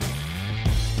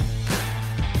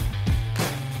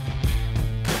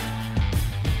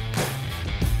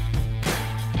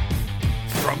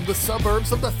the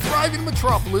suburbs of the thriving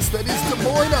metropolis that is Des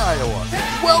Moines, Iowa.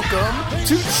 Welcome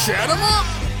to Chat 'em Up!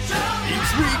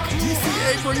 Each week,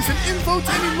 DCA brings an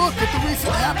infotainment look at the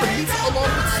recent happenings along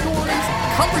with stories,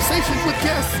 conversations with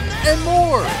guests, and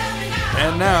more.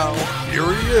 And now,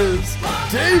 here he is,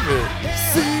 David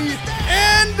C.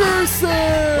 Anderson!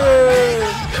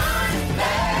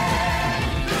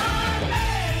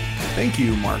 Thank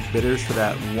you, Mark Bitters, for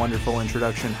that wonderful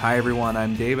introduction. Hi, everyone.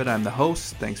 I'm David. I'm the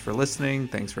host. Thanks for listening.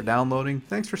 Thanks for downloading.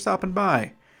 Thanks for stopping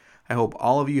by. I hope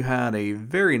all of you had a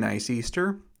very nice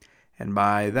Easter. And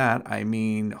by that, I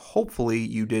mean, hopefully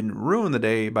you didn't ruin the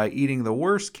day by eating the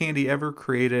worst candy ever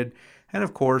created. And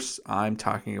of course, I'm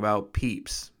talking about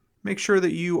Peeps. Make sure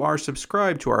that you are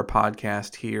subscribed to our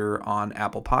podcast here on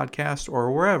Apple Podcasts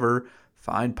or wherever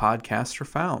fine podcasts are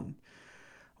found.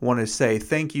 I want to say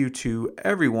thank you to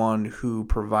everyone who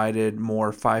provided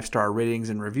more 5-star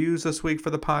ratings and reviews this week for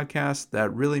the podcast.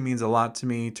 That really means a lot to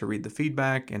me to read the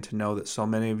feedback and to know that so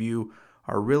many of you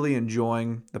are really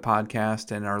enjoying the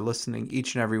podcast and are listening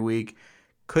each and every week.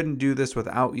 Couldn't do this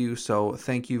without you, so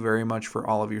thank you very much for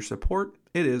all of your support.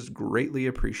 It is greatly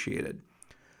appreciated.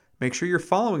 Make sure you're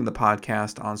following the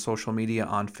podcast on social media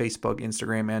on Facebook,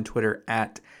 Instagram, and Twitter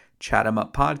at Chat 'em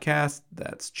Up Podcast.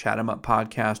 That's Chat 'em Up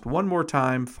Podcast. One more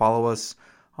time, follow us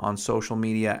on social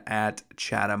media at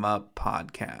Chat 'em Up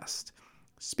Podcast.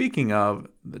 Speaking of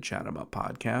the Chat 'em Up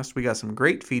Podcast, we got some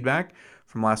great feedback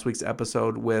from last week's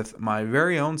episode with my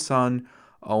very own son,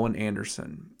 Owen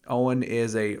Anderson. Owen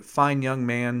is a fine young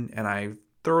man, and I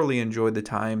thoroughly enjoyed the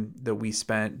time that we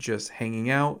spent just hanging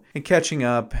out and catching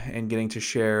up and getting to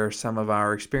share some of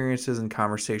our experiences and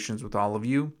conversations with all of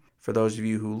you. For those of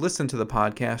you who listen to the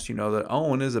podcast, you know that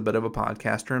Owen is a bit of a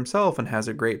podcaster himself and has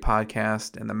a great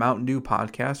podcast, and the Mountain Dew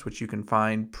podcast, which you can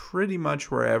find pretty much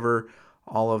wherever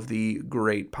all of the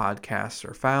great podcasts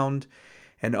are found.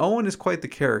 And Owen is quite the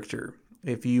character.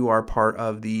 If you are part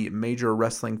of the Major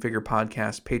Wrestling Figure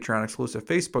Podcast Patreon exclusive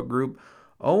Facebook group,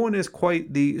 Owen is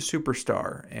quite the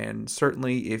superstar. And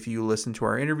certainly if you listen to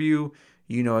our interview,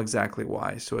 you know exactly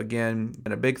why. So again,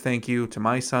 and a big thank you to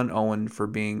my son Owen for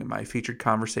being my featured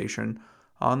conversation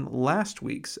on last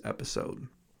week's episode.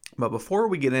 But before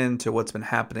we get into what's been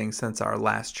happening since our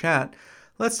last chat,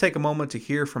 let's take a moment to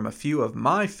hear from a few of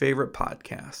my favorite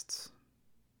podcasts.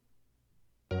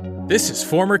 This is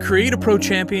former Create Pro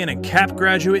champion and CAP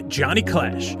graduate Johnny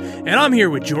Clash, and I'm here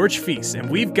with George Feast, and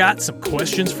we've got some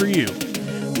questions for you.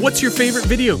 What's your favorite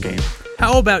video game?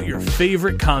 How about your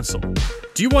favorite console?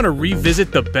 Do you want to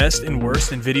revisit the best and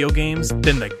worst in video games?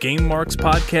 Then the Game Marks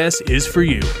podcast is for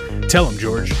you. Tell them,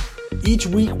 George. Each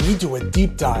week, we do a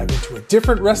deep dive into a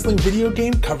different wrestling video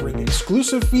game covering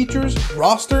exclusive features,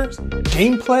 rosters,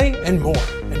 gameplay, and more.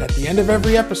 And at the end of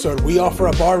every episode, we offer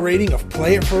a bar rating of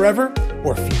Play It Forever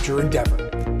or Future Endeavor.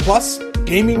 Plus,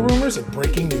 gaming rumors and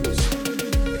breaking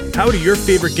news. How do your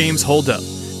favorite games hold up?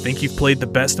 Think you've played the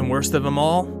best and worst of them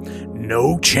all?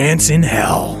 No chance in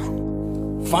hell.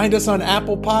 Find us on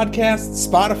Apple Podcasts,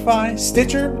 Spotify,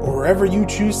 Stitcher, or wherever you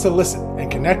choose to listen,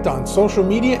 and connect on social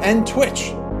media and Twitch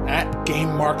at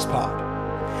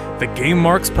GameMarksPod. The Game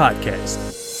Marks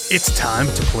Podcast. It's time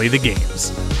to play the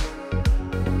games.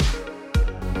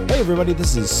 Hey everybody,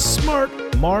 this is Smart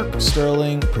Mark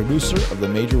Sterling, producer of the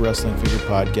Major Wrestling Figure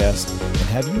Podcast. And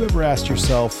have you ever asked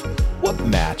yourself, what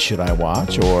match should I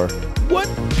watch? Or what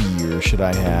beer should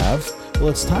I have? Well,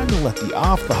 it's time to let the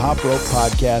Off the Hop Rope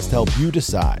podcast help you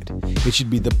decide. It should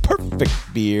be the perfect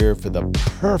beer for the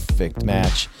perfect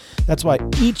match. That's why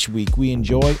each week we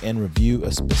enjoy and review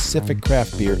a specific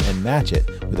craft beer and match it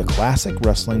with a classic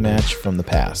wrestling match from the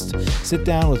past. Sit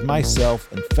down with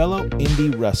myself and fellow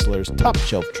indie wrestlers, Top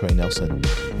Shelf Troy Nelson,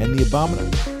 and the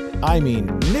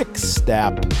Nick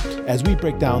Stapp, as we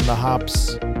break down the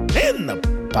hops and the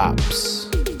pops.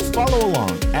 Follow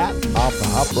along at Off the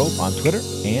Hop Rope on Twitter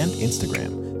and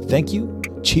Instagram. Thank you,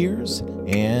 cheers,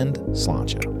 and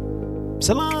cilantro.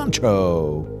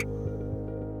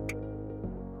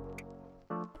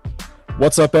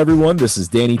 What's up, everyone? This is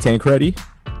Danny Tancredi,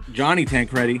 Johnny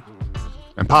Tancredi,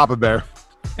 and Papa Bear.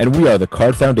 And we are the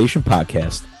Card Foundation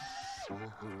Podcast.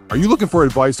 Are you looking for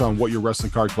advice on what your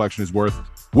wrestling card collection is worth,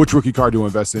 which rookie card to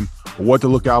invest in, or what to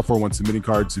look out for when submitting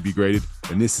cards to be graded?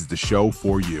 Then this is the show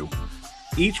for you.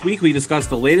 Each week we discuss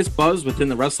the latest buzz within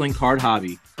the wrestling card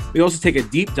hobby. We also take a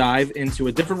deep dive into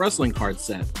a different wrestling card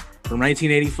set, from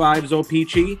 1985's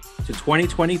O-Pee-Chee to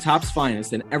 2020 Topps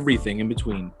Finest and everything in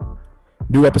between.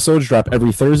 New episodes drop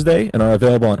every Thursday and are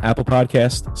available on Apple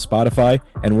Podcasts, Spotify,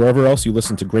 and wherever else you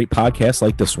listen to great podcasts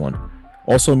like this one.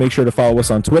 Also, make sure to follow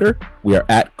us on Twitter. We are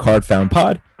at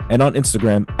CardFoundPod, and on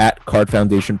Instagram at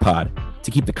CardFoundationPod to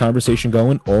keep the conversation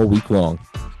going all week long.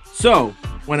 So,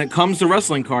 When it comes to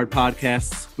wrestling card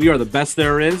podcasts, we are the best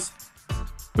there is,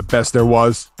 the best there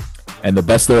was, and the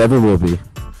best there ever will be.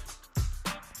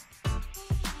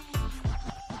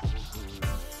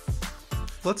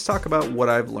 Let's talk about what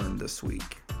I've learned this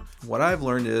week. What I've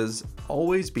learned is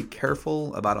always be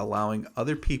careful about allowing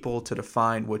other people to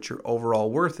define what your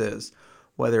overall worth is,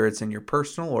 whether it's in your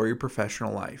personal or your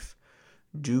professional life.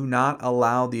 Do not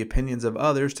allow the opinions of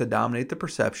others to dominate the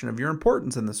perception of your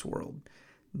importance in this world.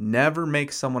 Never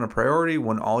make someone a priority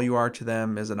when all you are to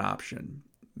them is an option.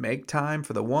 Make time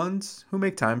for the ones who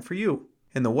make time for you.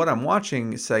 In the What I'm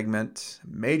Watching segment,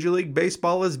 Major League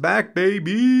Baseball is back,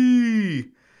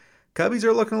 baby! Cubbies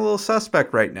are looking a little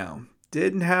suspect right now.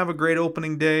 Didn't have a great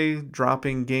opening day,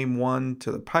 dropping Game 1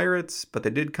 to the Pirates, but they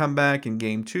did come back in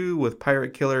Game 2 with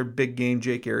Pirate Killer Big Game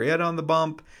Jake Arrieta on the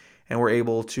bump, and were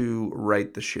able to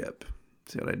right the ship.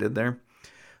 See what I did there?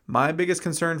 My biggest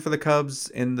concern for the Cubs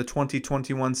in the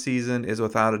 2021 season is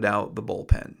without a doubt the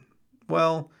bullpen.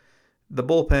 Well, the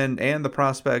bullpen and the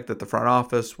prospect that the front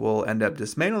office will end up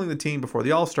dismantling the team before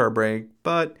the All-Star break,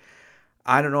 but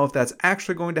I don't know if that's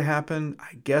actually going to happen.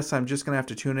 I guess I'm just going to have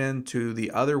to tune in to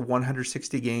the other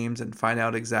 160 games and find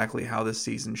out exactly how this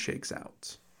season shakes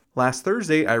out. Last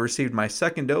Thursday, I received my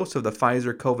second dose of the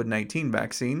Pfizer COVID-19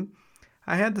 vaccine.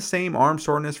 I had the same arm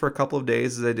soreness for a couple of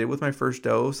days as I did with my first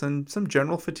dose and some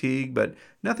general fatigue, but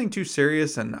nothing too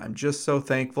serious, and I'm just so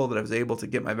thankful that I was able to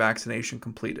get my vaccination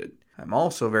completed. I'm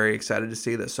also very excited to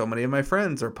see that so many of my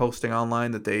friends are posting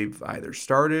online that they've either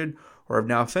started or have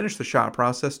now finished the shot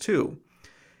process too.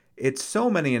 It's so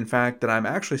many, in fact, that I'm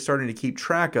actually starting to keep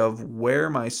track of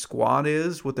where my squad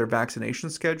is with their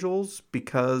vaccination schedules,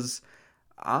 because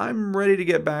I'm ready to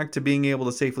get back to being able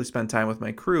to safely spend time with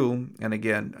my crew. And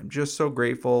again, I'm just so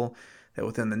grateful that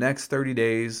within the next 30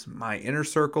 days, my inner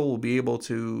circle will be able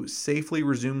to safely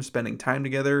resume spending time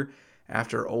together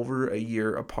after over a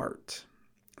year apart.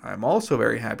 I'm also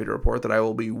very happy to report that I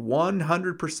will be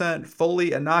 100%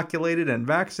 fully inoculated and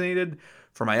vaccinated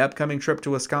for my upcoming trip to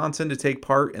Wisconsin to take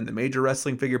part in the Major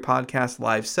Wrestling Figure Podcast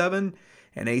Live 7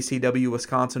 and ACW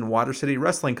Wisconsin Water City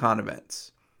Wrestling Con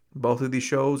events. Both of these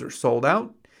shows are sold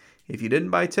out. If you didn't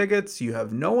buy tickets, you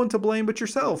have no one to blame but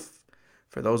yourself.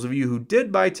 For those of you who did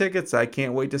buy tickets, I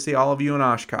can't wait to see all of you in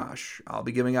Oshkosh. I'll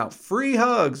be giving out free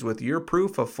hugs with your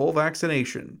proof of full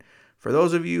vaccination. For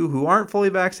those of you who aren't fully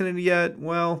vaccinated yet,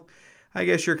 well, I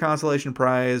guess your consolation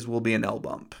prize will be an L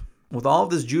bump. With all of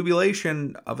this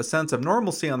jubilation of a sense of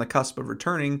normalcy on the cusp of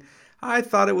returning, I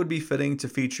thought it would be fitting to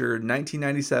feature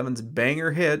 1997's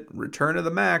banger hit, Return of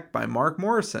the Mac by Mark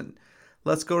Morrison.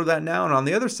 Let's go to that now, and on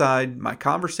the other side, my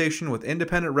conversation with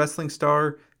independent wrestling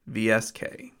star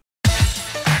VSK.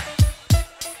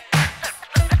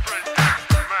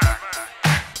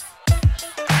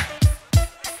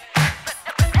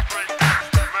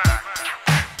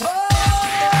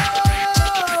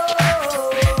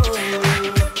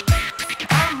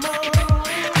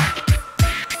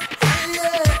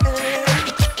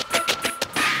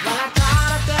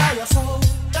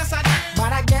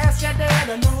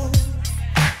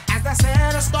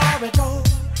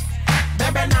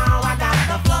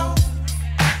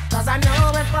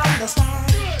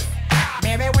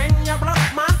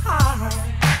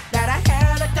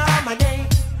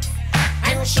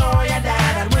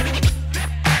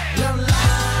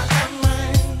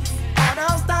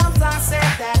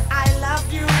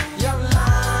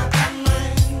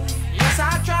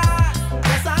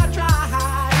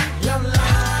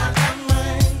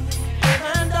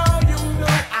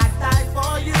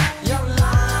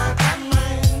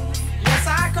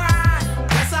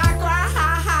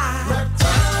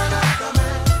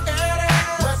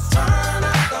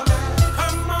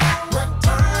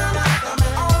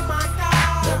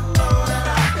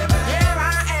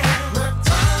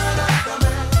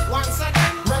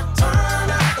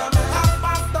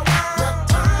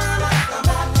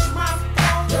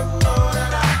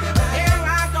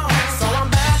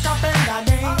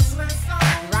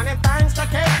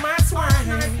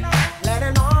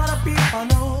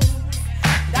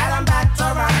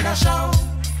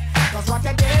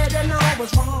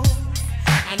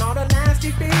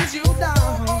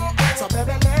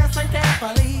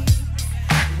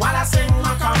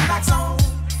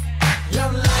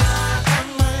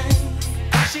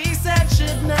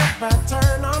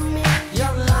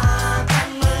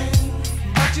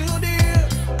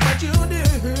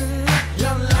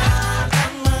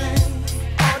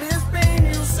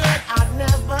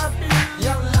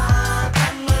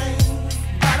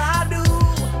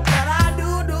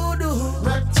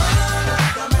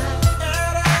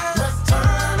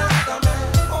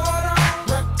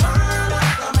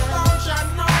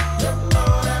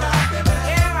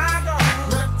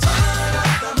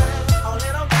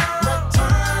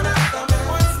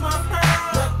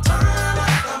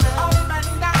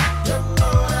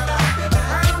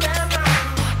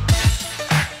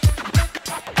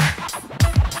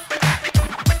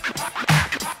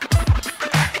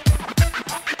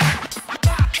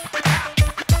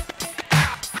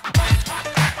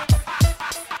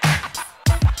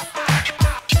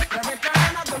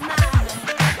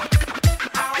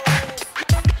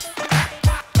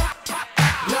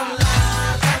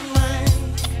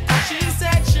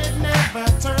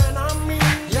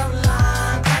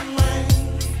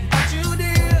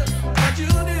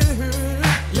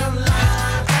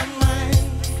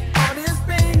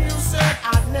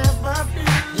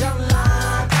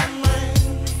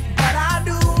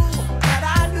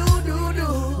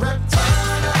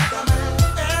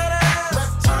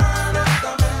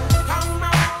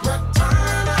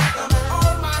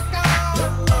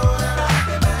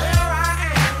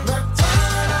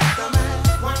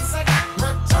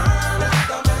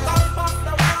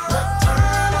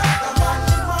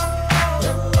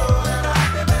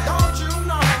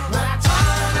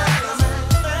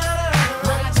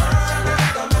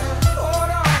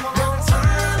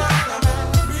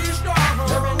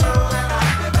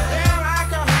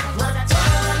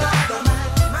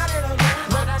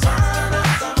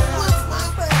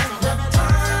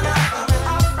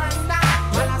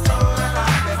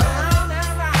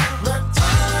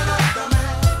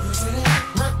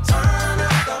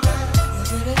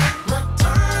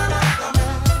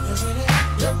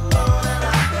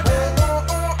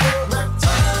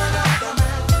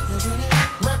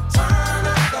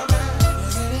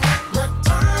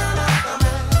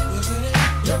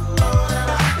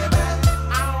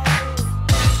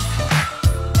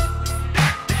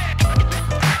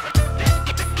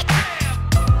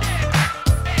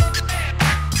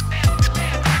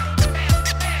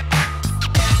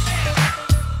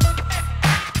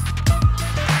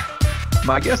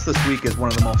 My guest this week is one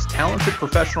of the most talented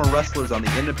professional wrestlers on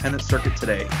the independent circuit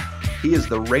today. He is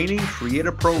the reigning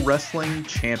Creator Pro Wrestling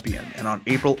champion, and on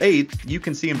April 8th, you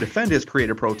can see him defend his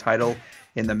Creator Pro title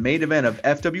in the main event of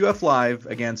FWF Live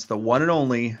against the one and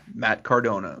only Matt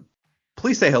Cardona.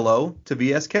 Please say hello to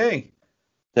VSK. Hey,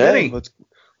 Vinny,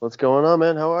 what's going on,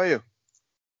 man? How are you?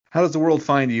 how does the world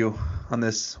find you on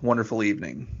this wonderful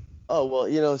evening? Oh,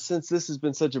 well, since this has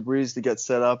been such a breeze to get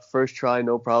set up, first try,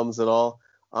 no problems at all.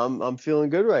 I'm feeling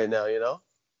good right now.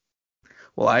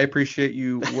 Well, I appreciate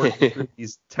you working through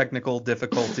these technical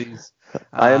difficulties.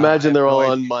 I imagine they're all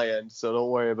idea. on my end, so don't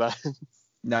worry about it.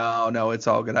 No, it's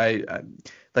all good. I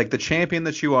like the champion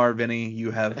that you are, Vinny.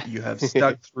 You have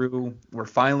stuck through. We're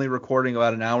finally recording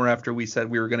about an hour after we said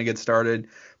we were going to get started,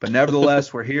 but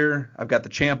nevertheless, we're here. I've got the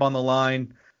champ on the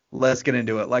line. Let's get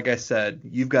into it. Like I said,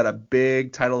 you've got a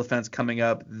big title defense coming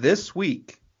up this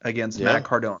week against Matt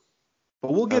Cardona,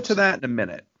 but we'll get to that in a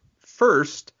minute.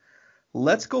 First,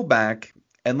 let's go back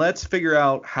and let's figure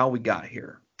out how we got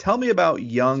here. Tell me about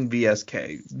young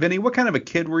VSK. Vinny, what kind of a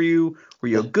kid were you? Were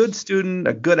you a good student,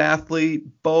 a good athlete,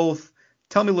 both?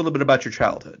 Tell me a little bit about your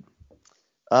childhood.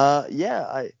 I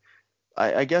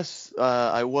guess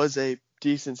I was a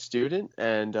decent student,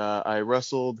 and I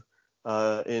wrestled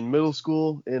in middle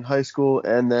school, in high school,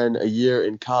 and then a year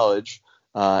in college.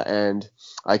 And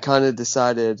I kind of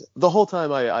decided the whole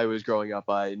time I was growing up,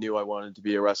 I knew I wanted to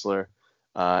be a wrestler.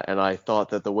 And I thought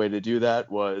that the way to do that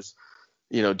was,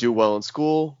 do well in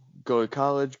school, go to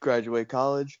college, graduate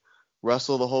college,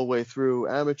 wrestle the whole way through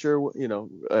amateur,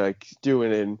 do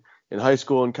it in high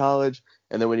school and college.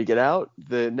 And then when you get out,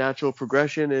 the natural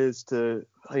progression is to,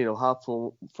 hop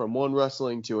from one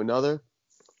wrestling to another.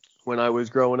 When I was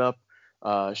growing up,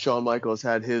 Shawn Michaels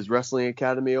had his wrestling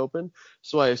academy open.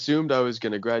 So I assumed I was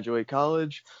going to graduate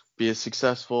college, be a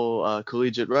successful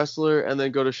collegiate wrestler, and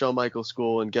then go to Shawn Michaels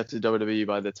school and get to WWE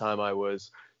by the time I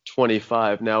was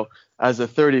 25. Now, as a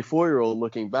 34-year-old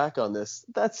looking back on this,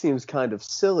 that seems kind of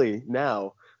silly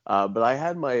now, but I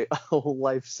had my whole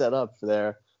life set up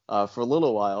there for a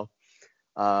little while.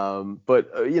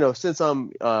 But since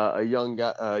I'm a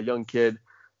young kid,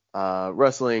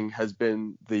 wrestling has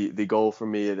been the goal for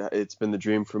me. It's been the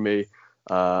dream for me.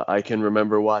 I can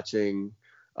remember watching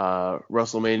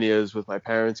WrestleManias with my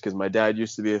parents because my dad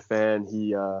used to be a fan.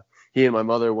 He and my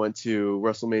mother went to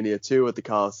WrestleMania 2 at the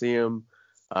Coliseum.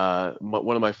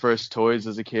 One of my first toys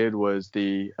as a kid was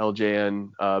the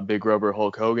LJN Big Rubber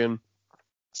Hulk Hogan.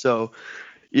 So,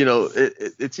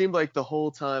 it seemed like the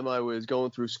whole time I was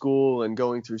going through school and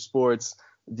going through sports,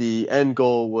 the end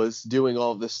goal was doing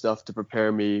all of this stuff to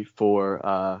prepare me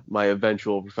for my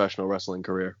eventual professional wrestling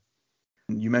career.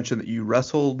 You mentioned that you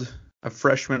wrestled a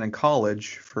freshman in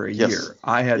college for a year.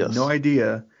 I had no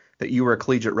idea that you were a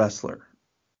collegiate wrestler.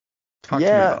 Talk to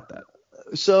me about that.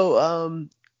 So,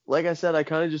 like I said, I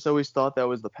kind of just always thought that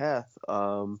was the path.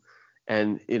 I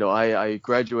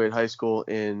graduated high school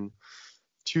in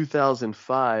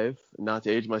 2005, not to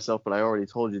age myself, but I already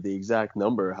told you the exact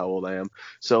number, how old I am.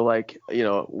 So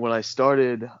when I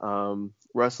started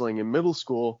wrestling in middle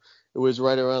school, it was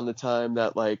right around the time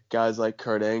that guys like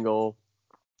Kurt Angle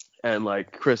and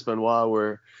Chris Benoit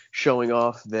were showing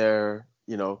off their,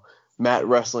 mat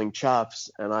wrestling chops.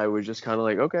 And I was just kind of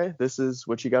okay, this is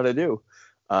what you got to do.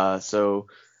 So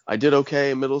I did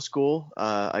okay in middle school.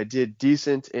 I did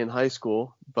decent in high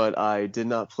school, but I did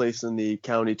not place in the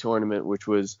county tournament, which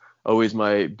was always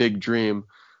my big dream.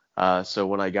 So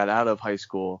when I got out of high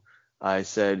school, I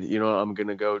said, I'm going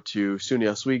to go to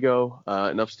SUNY Oswego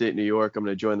in upstate New York. I'm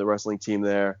going to join the wrestling team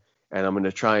there, and I'm going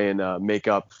to try and make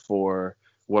up for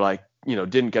what I,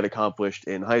 didn't get accomplished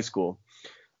in high school.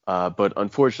 But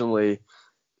unfortunately,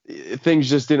 things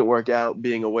just didn't work out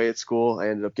being away at school. I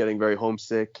ended up getting very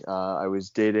homesick. I was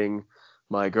dating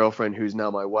my girlfriend, who's now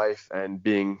my wife, and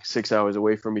being 6 hours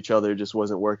away from each other just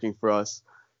wasn't working for us.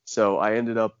 So I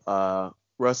ended up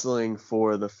wrestling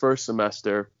for the first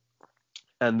semester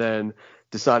and then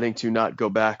deciding to not go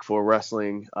back for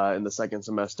wrestling in the second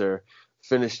semester.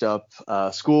 Finished up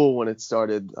school when it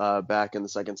started back in the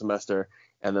second semester.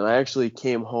 And then I actually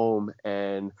came home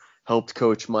and helped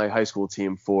coach my high school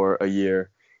team for a year.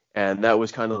 And that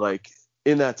was kind of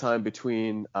in that time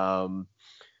between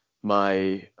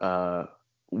my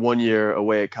 1 year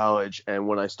away at college and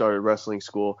when I started wrestling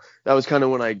school, that was kind of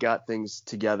when I got things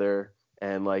together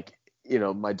and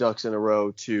my ducks in a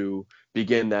row to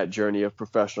begin that journey of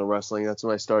professional wrestling. That's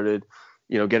when I started,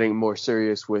 getting more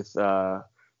serious with the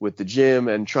gym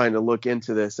and trying to look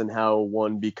into this and how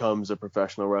one becomes a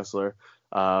professional wrestler.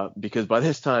 Because by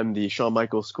this time the Shawn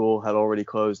Michaels school had already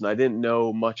closed and I didn't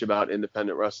know much about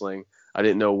independent wrestling. I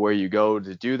didn't know where you go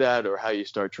to do that or how you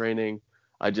start training.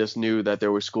 I just knew that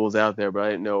there were schools out there, but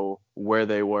I didn't know where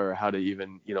they were, how to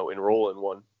even, enroll in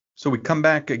one. So we come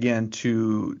back again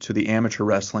to the amateur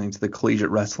wrestling, to the collegiate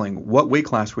wrestling. What weight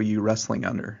class were you wrestling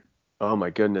under? Oh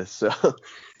my goodness. Do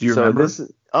you remember?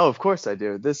 Of course I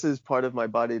do. This is part of my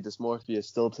body dysmorphia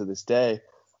still to this day.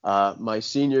 My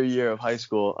senior year of high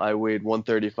school, I weighed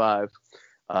 135,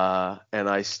 and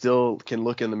I still can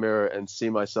look in the mirror and see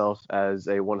myself as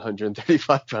a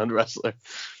 135-pound wrestler.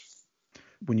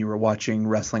 When you were watching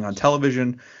wrestling on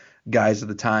television, guys at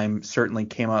the time certainly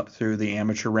came up through the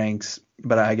amateur ranks.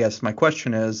 But I guess my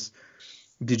question is,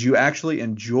 did you actually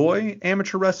enjoy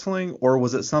amateur wrestling, or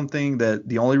was it something that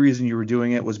the only reason you were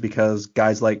doing it was because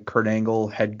guys like Kurt Angle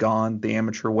had gone the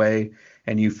amateur way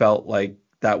and you felt like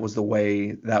that was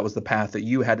the path that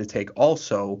you had to take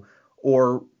also?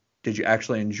 Or did you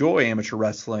actually enjoy amateur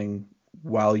wrestling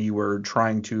while you were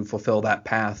trying to fulfill that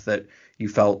path that you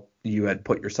felt you had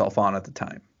put yourself on at the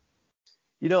time?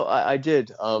 I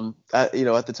did. At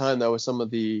the time, that was some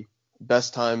of the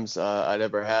best times I'd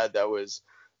ever had. That was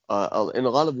in a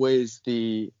lot of ways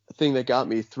the thing that got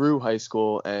me through high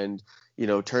school and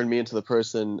turned me into the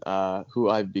person who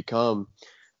I've become.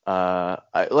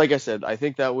 Like I said, I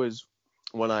think that was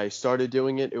when I started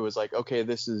doing it. It was like, okay,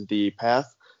 this is the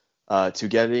path to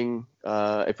getting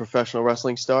a professional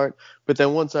wrestling start. But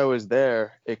then once I was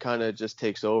there, it kind of just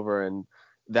takes over, and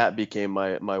that became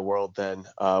my world then,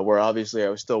 where obviously I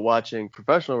was still watching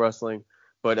professional wrestling,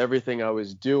 but everything I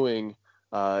was doing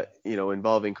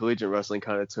involving collegiate wrestling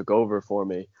kind of took over for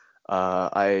me.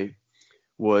 I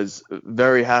was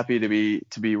very happy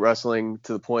to be wrestling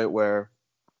to the point where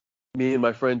me and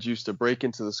my friends used to break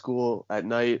into the school at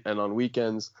night and on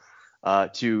weekends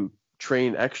to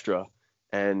train extra.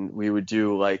 And we would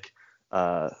do like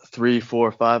 3,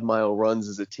 4, 5 mile runs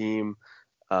as a team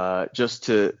just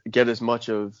to get as much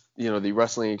of, the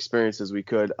wrestling experience as we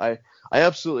could. I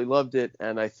absolutely loved it.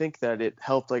 And I think that it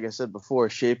helped, like I said before,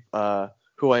 shape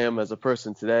who I am as a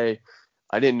person today.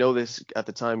 I didn't know this at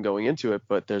the time going into it,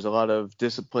 but there's a lot of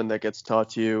discipline that gets taught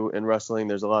to you in wrestling.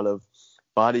 There's a lot of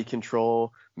body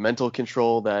control, mental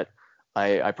control that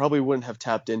I probably wouldn't have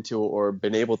tapped into or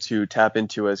been able to tap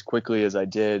into as quickly as I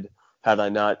did had I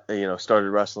not, started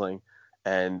wrestling.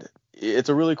 And it's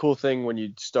a really cool thing when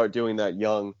you start doing that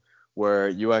young, where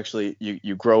you actually,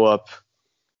 you grow up,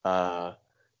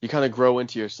 you kind of grow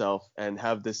into yourself and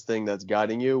have this thing that's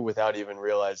guiding you without even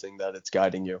realizing that it's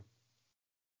guiding you.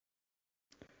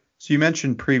 So you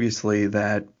mentioned previously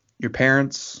that your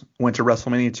parents went to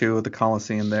WrestleMania 2 at the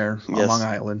Coliseum there on Yes. Long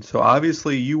Island. So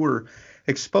obviously you were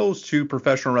exposed to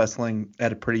professional wrestling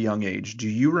at a pretty young age. Do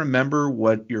you remember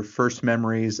what your first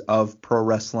memories of pro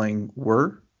wrestling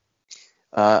were?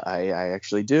 I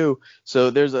actually do.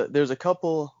 So there's a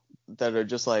couple that are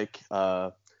just like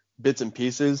bits and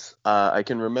pieces. I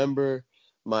can remember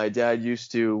my dad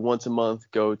used to once a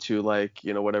month go to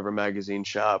whatever magazine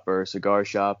shop or cigar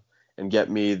shop and get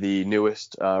me the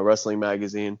newest wrestling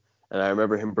magazine. And I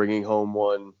remember him bringing home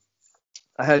one.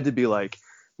 I had to be like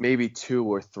maybe 2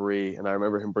 or 3, and I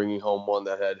remember him bringing home one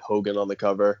that had Hogan on the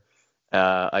cover.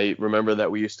 I remember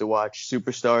that we used to watch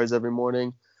Superstars every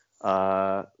morning.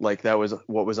 That was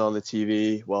what was on the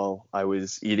TV while I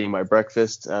was eating my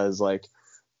breakfast as like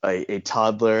a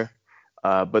toddler.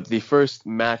 But the first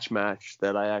match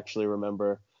that I actually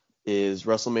remember is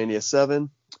WrestleMania 7,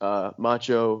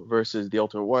 Macho versus The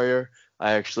Ultimate Warrior.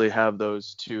 I actually have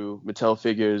those 2 Mattel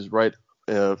figures right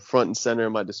front and center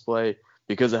in my display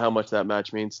because of how much that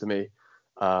match means to me.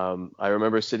 I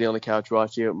remember sitting on the couch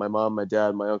watching it with my mom, my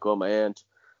dad, my uncle, and my aunt,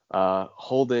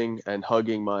 holding and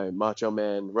hugging my Macho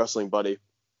Man wrestling buddy,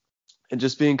 and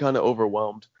just being kind of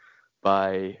overwhelmed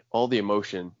by all the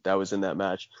emotion that was in that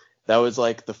match. That was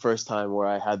like the first time where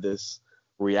I had this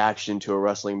reaction to a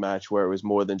wrestling match where it was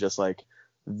more than just like,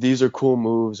 these are cool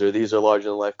moves or these are larger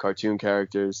than life cartoon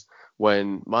characters.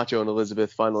 When Macho and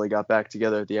Elizabeth finally got back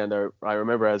together at the end, I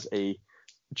remember as a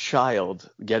child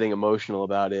getting emotional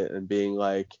about it and being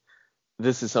like,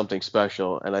 this is something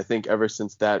special. And I think ever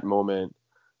since that moment,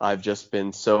 I've just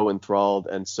been so enthralled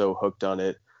and so hooked on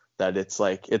it that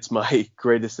it's my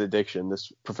greatest addiction,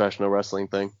 this professional wrestling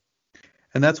thing.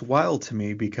 And that's wild to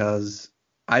me because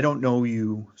I don't know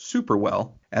you super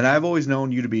well, and I've always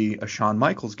known you to be a Shawn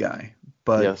Michaels guy.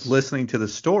 But Yes. Listening to the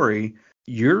story,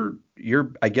 you're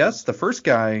I guess the first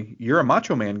guy, you're a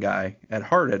Macho Man guy at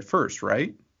heart at first,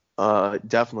 right?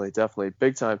 Definitely,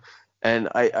 big time. And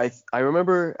I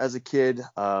remember as a kid,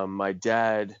 my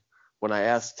dad, when I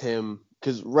asked him,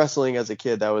 because wrestling as a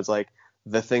kid, that was like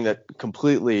the thing that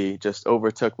completely just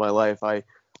overtook my life. I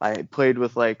played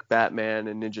with like Batman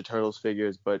and Ninja Turtles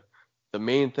figures, but the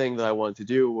main thing that I wanted to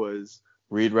do was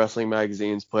read wrestling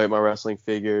magazines, play with my wrestling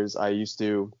figures. I used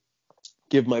to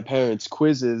give my parents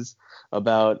quizzes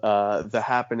about the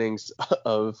happenings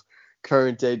of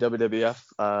current day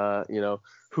WWF,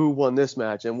 who won this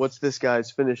match and what's this guy's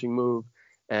finishing move.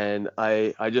 And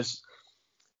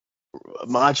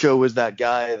Macho was that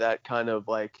guy that kind of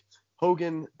like,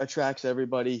 Hogan attracts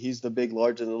everybody. He's the big,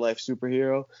 larger-than-life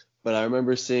superhero. But I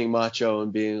remember seeing Macho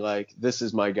and being like, this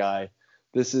is my guy.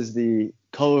 This is the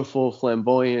colorful,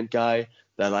 flamboyant guy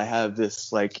that I have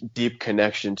this like deep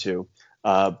connection to.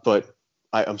 But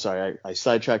I'm sorry, I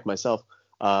sidetracked myself.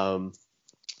 I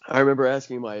remember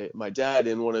asking my dad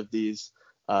in one of these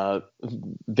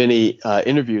Vinny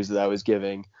interviews that I was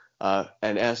giving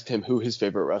and asked him who his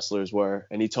favorite wrestlers were.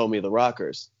 And he told me the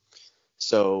Rockers.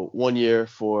 So one year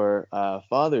for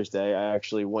Father's Day, I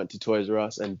actually went to Toys R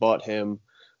Us and bought him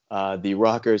the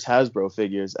Rockers Hasbro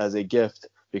figures as a gift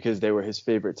because they were his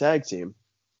favorite tag team.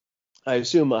 I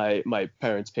assume my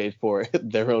parents paid for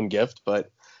their own gift, but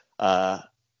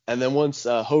and then once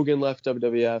Hogan left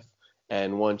WWF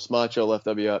and once Macho left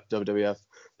WWF,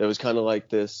 there was kind of like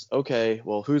this, okay,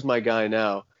 well, who's my guy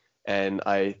now? And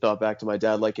I thought back to my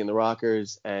dad liking the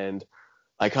Rockers, and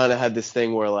I kind of had this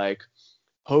thing where like,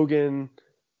 Hogan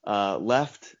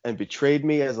left and betrayed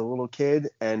me as a little kid,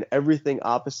 and everything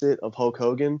opposite of Hulk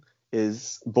Hogan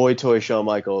is boy toy Shawn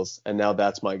Michaels, and now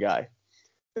that's my guy.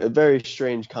 A very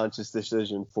strange conscious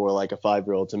decision for like a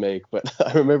 5-year-old to make, but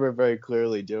I remember very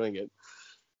clearly doing it.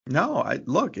 No,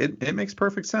 it makes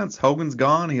perfect sense. Hogan's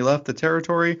gone. He left the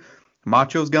territory.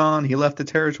 Macho's gone. He left the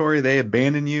territory. They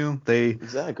abandoned you. They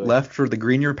left for the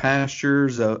greener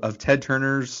pastures of Ted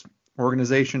Turner's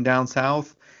organization down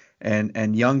south.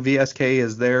 And young VSK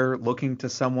is there looking to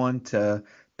someone to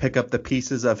pick up the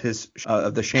pieces of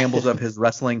the shambles of his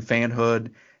wrestling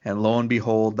fanhood. And lo and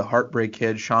behold, the Heartbreak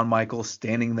Kid, Shawn Michaels,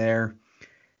 standing there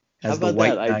as the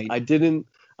White Knight. I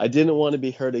didn't want to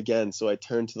be hurt again, so I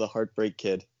turned to the Heartbreak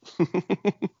Kid.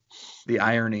 The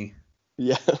irony.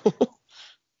 Yeah.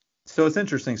 So it's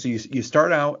interesting. So you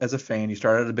start out as a fan. You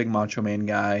start out as a big Macho Man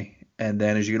guy. And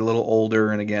then as you get a little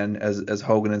older, and again, as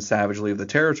Hogan and Savage leave the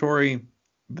territory,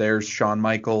 there's Shawn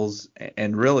Michaels.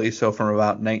 And really, so from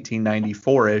about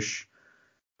 1994-ish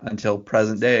until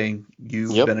present day,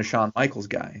 you've been a Shawn Michaels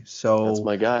guy. So that's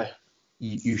my guy.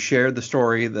 You shared the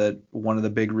story that one of the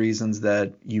big reasons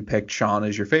that you picked Shawn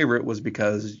as your favorite was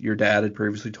because your dad had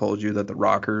previously told you that the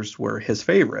Rockers were his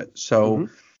favorite. So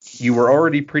you were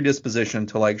already predispositioned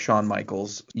to like Shawn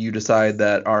Michaels. You decide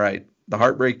that, all right, the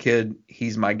Heartbreak Kid,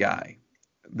 he's my guy.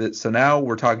 So now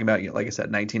we're talking about, like I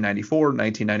said, 1994,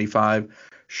 1995.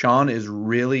 Shawn is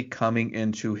really coming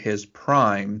into his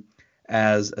prime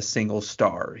as a single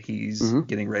star. He's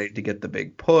getting ready to get the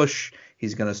big push.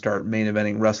 He's going to start main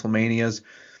eventing WrestleManias.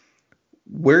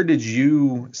 Where did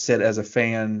you sit as a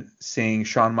fan seeing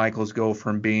Shawn Michaels go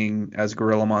from being, as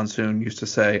Gorilla Monsoon used to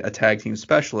say, a tag team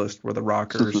specialist with the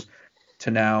Rockers to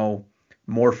now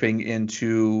morphing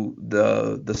into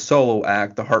the solo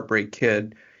act, the Heartbreak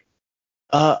Kid?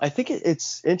 I think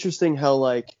it's interesting how,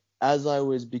 like, as I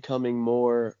was becoming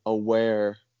more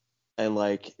aware and,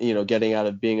 like, you know, getting out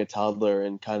of being a toddler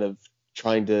and kind of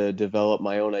trying to develop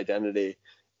my own identity,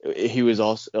 he was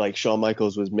also, like, Shawn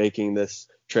Michaels was making this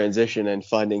transition and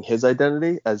finding his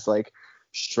identity. As, like,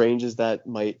 strange as that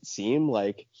might seem,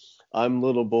 like, I'm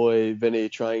little boy Vinny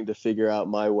trying to figure out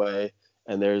my way,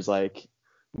 and there's, like,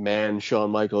 man Shawn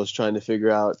Michaels trying to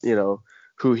figure out, you know,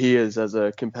 who he is as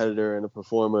a competitor and a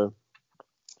performer.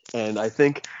 And I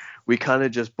think we kind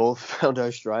of just both found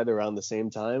our stride around the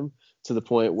same time, to the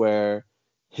point where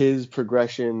his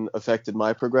progression affected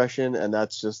my progression. And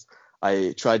that's just,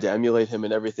 I tried to emulate him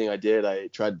in everything I did. I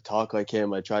tried to talk like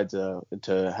him. I tried to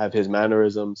have his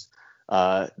mannerisms.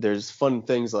 There's fun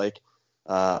things like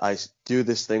I do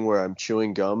this thing where I'm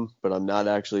chewing gum, but I'm not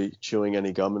actually chewing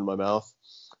any gum in my mouth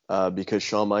because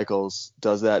Shawn Michaels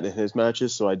does that in his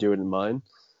matches, so I do it in mine.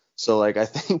 So, like, I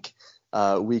think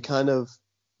we kind of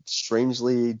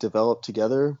strangely developed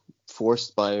together,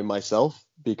 forced by myself,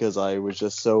 because I was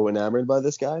just so enamored by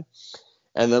this guy.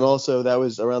 And then also that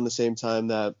was around the same time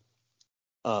that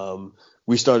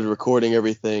we started recording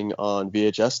everything on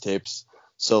VHS tapes.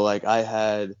 So, like, I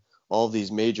had all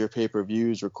these major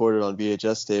pay-per-views recorded on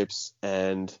VHS tapes,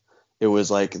 and it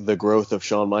was like the growth of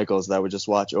Shawn Michaels that I would just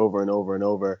watch over and over and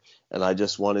over. And I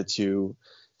just wanted to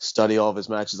study all of his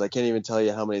matches. I can't even tell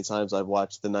you how many times I've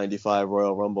watched the 95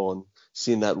 Royal Rumble and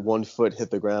seen that one foot hit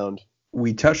the ground.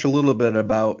 We touched a little bit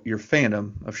about your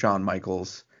fandom of Shawn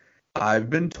Michaels. I've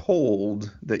been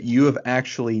told that you have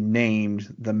actually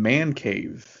named the man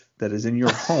cave that is in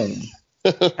your home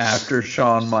after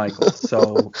Shawn Michaels.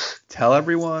 So tell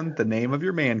everyone the name of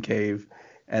your man cave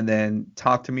and then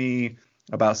talk to me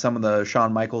about some of the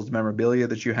Shawn Michaels memorabilia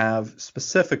that you have,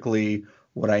 specifically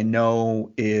what I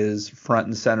know is front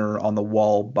and center on the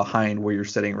wall behind where you're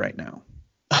sitting right now.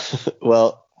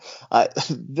 Well,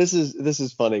 this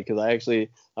is funny because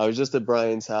I was just at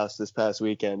Brian's house this past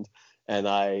weekend, and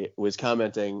I was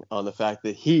commenting on the fact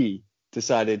that he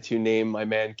decided to name my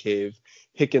man cave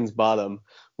Hickens Bottom,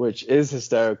 which is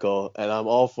hysterical, and I'm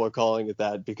all for calling it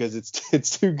that because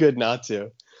it's too good not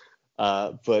to.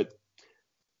 But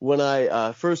when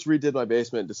I first redid my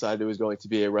basement, decided it was going to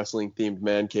be a wrestling-themed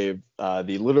man cave,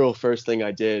 the literal first thing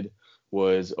I did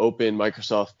was open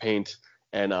Microsoft Paint,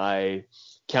 and I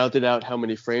counted out how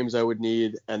many frames I would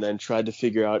need, and then tried to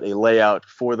figure out a layout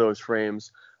for those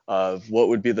frames of what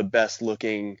would be the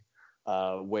best-looking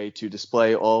way to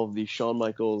display all of the Shawn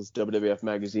Michaels WWF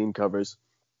magazine covers.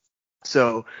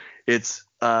 So it's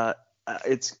the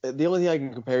only thing I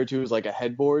can compare it to is like a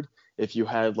headboard. If you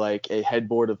had like a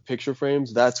headboard of picture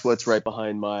frames, that's what's right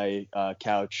behind my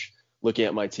couch looking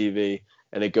at my TV.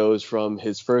 And it goes from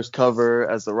his first cover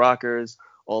as the Rockers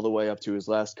all the way up to his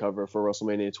last cover for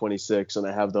WrestleMania 26. And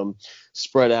I have them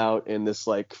spread out in this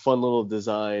like fun little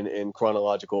design in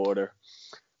chronological order.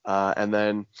 And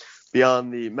then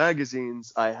beyond the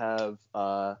magazines, I have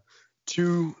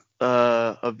two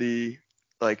of the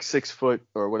like 6 foot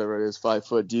or whatever it is, 5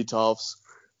 foot Detolfs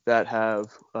that have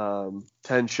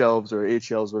 10 shelves or 8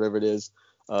 shelves, whatever it is,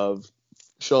 of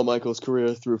Shawn Michaels'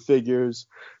 career through figures,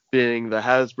 being the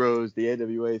Hasbros, the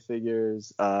AWA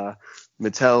figures, Mattel,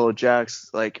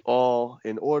 Jakks, like all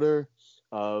in order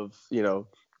of,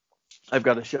 I've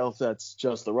got a shelf that's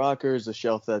just the Rockers, a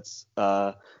shelf that's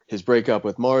his breakup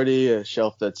with Marty, a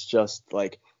shelf that's just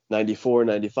like 94,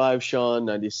 95 Shawn,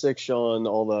 96 Shawn,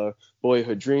 all the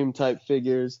Boyhood Dream type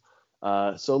figures.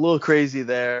 So a little crazy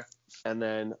there. And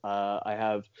then I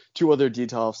have 2 other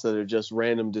Detolfs that are just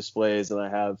random displays, and I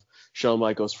have Shawn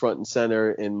Michaels front and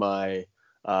center in my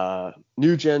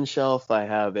new gen shelf. I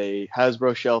have a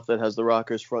Hasbro shelf that has the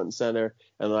Rockers front and center,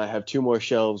 and then I have 2 more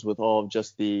shelves with all of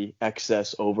just the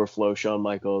excess overflow Shawn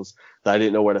Michaels that I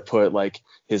didn't know where to put, like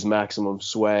his Maximum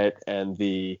Sweat and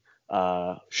the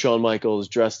Shawn Michaels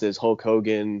dressed as Hulk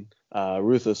Hogan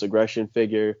Ruthless Aggression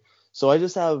figure. So I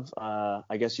just have,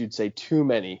 I guess you'd say, too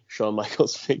many Shawn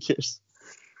Michaels figures.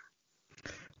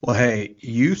 Well, hey,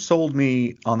 you sold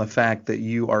me on the fact that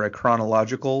you are a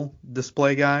chronological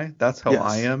display guy. That's how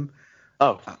I am.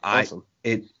 Oh, awesome.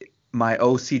 My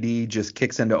OCD just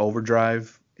kicks into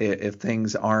overdrive if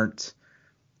things aren't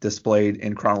displayed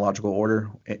in chronological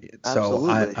order. So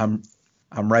I'm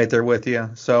right there with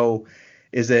you. So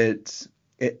is it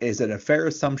a fair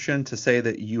assumption to say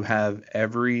that you have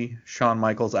every Shawn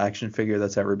Michaels action figure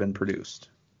that's ever been produced?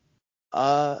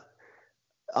 I'm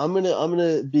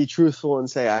gonna be truthful and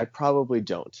say I probably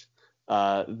don't.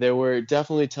 There were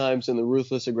definitely times in the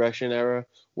Ruthless Aggression era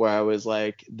where I was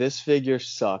like, this figure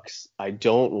sucks. I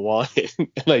don't want it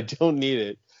and I don't need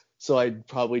it. So I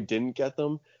probably didn't get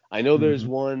them. I know there's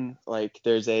one, like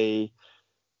there's a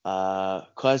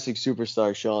classic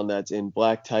superstar Shawn that's in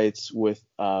black tights with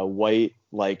white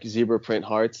like zebra print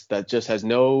hearts that just has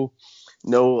no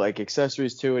like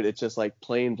accessories to it. It's just like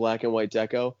plain black and white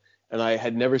deco, and I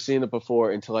had never seen it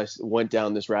before until I went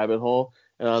down this rabbit hole,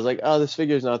 and I was like, oh, this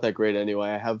figure's not that great anyway.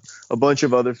 I have a bunch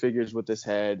of other figures with this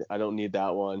head. I don't need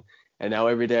that one. And now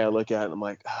every day I look at it and I'm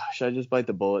like, should I just bite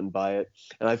the bullet and buy it?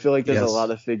 And I feel like there's a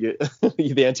lot of figures.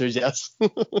 The answer is yes.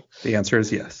 The answer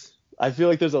is yes. I feel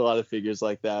like there's a lot of figures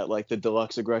like that, like the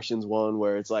Deluxe Aggressions one,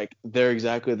 where it's like they're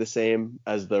exactly the same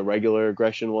as the regular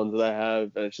Aggression ones that I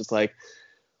have. And it's just like,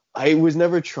 I was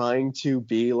never trying to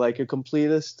be like a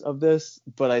completist of this,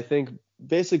 but I think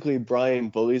basically Brian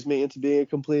bullies me into being a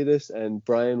completist, and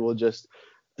Brian will just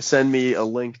send me a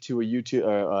link to a YouTube,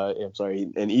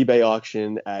 an eBay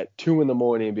auction at 2 a.m.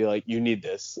 and be like, you need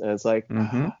this. And it's like,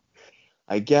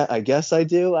 I guess I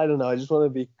do. I don't know. I just want to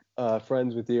be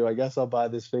friends with you. I guess I'll buy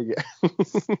this figure.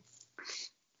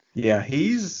 Yeah,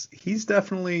 he's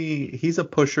a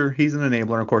pusher. He's an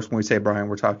enabler. Of course, when we say Brian,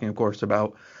 we're talking, of course,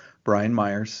 about Brian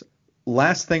Myers.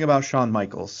 Last thing about Shawn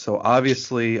Michaels. So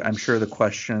obviously, I'm sure the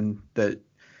question that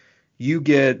you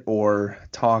get or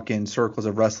talk in circles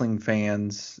of wrestling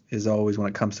fans is always, when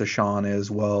it comes to Shawn,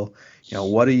 is, well,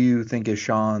 what do you think is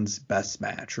Shawn's best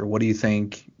match? Or what do you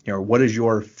think, what is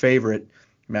your favorite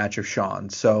match of Shawn?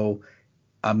 So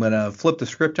I'm going to flip the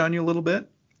script on you a little bit.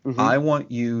 I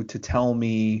want you to tell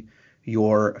me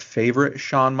your favorite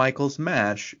Shawn Michaels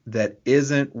match that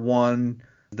isn't one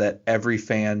that every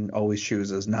fan always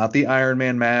chooses. Not the Iron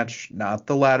Man match, not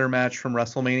the ladder match from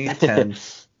WrestleMania 10.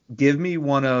 Give me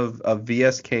one of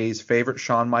VSK's favorite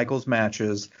Shawn Michaels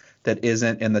matches that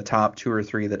isn't in the top 2 or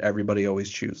 3 that everybody always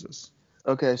chooses?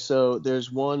 Okay, so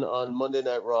there's one on Monday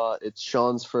Night Raw. It's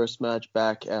Shawn's first match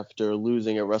back after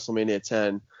losing at WrestleMania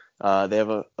 10. They have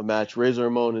a match, Razor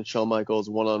Ramon and Shawn Michaels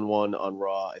one-on-one on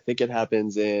Raw. I think it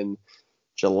happens in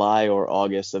July or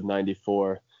August of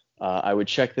 94. I would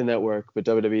check the network, but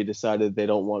WWE decided they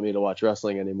don't want me to watch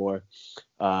wrestling anymore.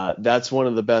 That's one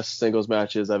of the best singles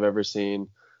matches I've ever seen.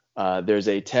 There's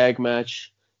a tag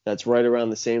match that's right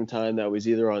around the same time that was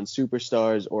either on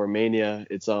Superstars or Mania.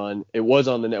 It was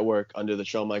on the network under the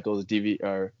Shawn Michaels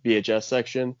VHS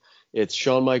section. It's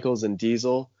Shawn Michaels and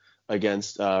Diesel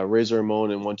against Razor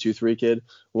Ramon and 1-2-3 Kid.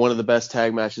 One of the best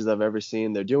tag matches I've ever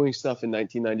seen. They're doing stuff in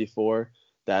 1994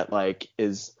 that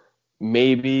is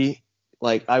maybe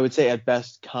I would say at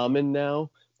best common now,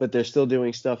 but they're still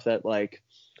doing stuff that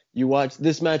you watch.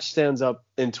 This match stands up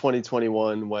in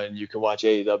 2021 when you can watch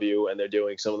AEW and they're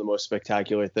doing some of the most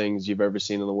spectacular things you've ever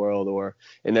seen in the world, or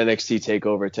an NXT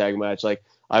TakeOver tag match.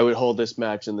 I would hold this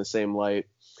match in the same light.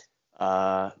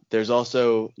 There's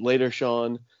also later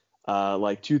Shawn,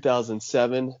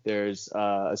 2007, there's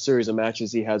a series of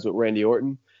matches he has with Randy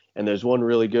Orton. And there's one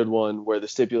really good one where the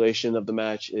stipulation of the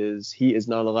match is he is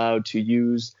not allowed to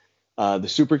use the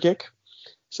super kick.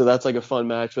 So that's a fun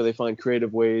match where they find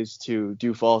creative ways to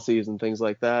do falsies and things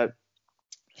like that.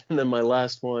 And then my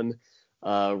last one,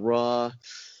 Raw,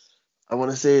 I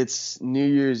want to say it's New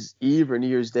Year's Eve or New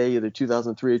Year's Day, either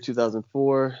 2003 or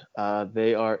 2004.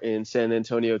 They are in San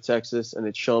Antonio, Texas, and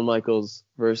it's Shawn Michaels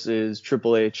versus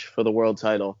Triple H for the world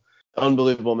title.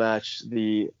 Unbelievable match.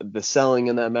 The selling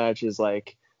in that match is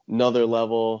another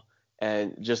level,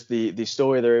 and just the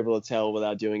story they're able to tell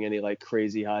without doing any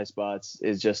crazy high spots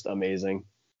is just amazing.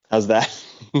 How's that?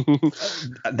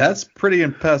 That's pretty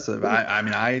impressive.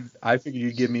 I figured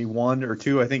you'd give me 1 or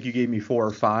 2. I think you gave me 4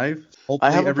 or 5.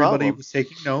 Hopefully everybody was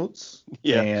taking notes.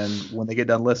 Yeah. And when they get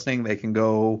done listening, they can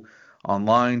go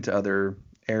online to other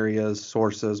areas,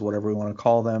 sources, whatever we want to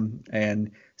call them,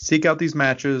 and seek out these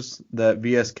matches that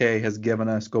VSK has given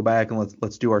us. Go back and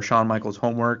let's do our Shawn Michaels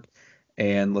homework.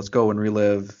 And let's go and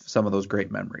relive some of those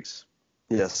great memories.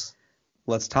 Yes.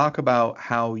 Let's talk about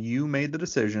how you made the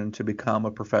decision to become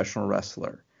a professional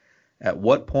wrestler. At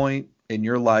what point in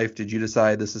your life did you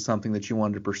decide this is something that you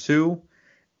wanted to pursue?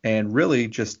 And really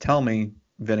just tell me,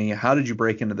 Vinny, how did you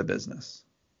break into the business?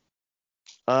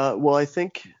 Well, I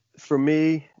think for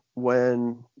me,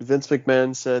 when Vince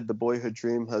McMahon said the boyhood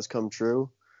dream has come true,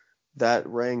 that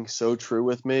rang so true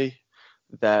with me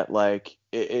that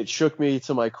it shook me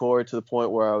to my core, to the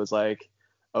point where I was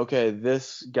okay,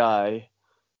 this guy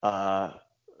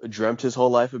dreamt his whole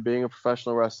life of being a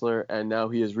professional wrestler, and now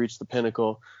he has reached the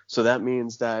pinnacle. So that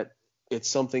means that it's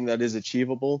something that is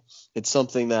achievable. It's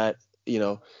something that,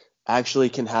 actually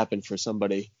can happen for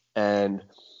somebody. And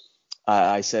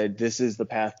I said, this is the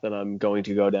path that I'm going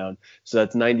to go down. So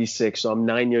that's 96. So I'm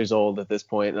 9 years old at this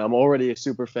point, and I'm already a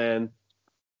super fan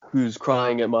who's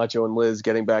crying at Macho and Liz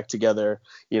getting back together,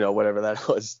 whatever that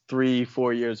was,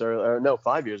 3-4 years earlier, or no,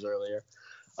 5 years earlier.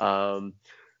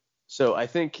 So I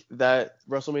think that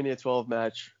WrestleMania 12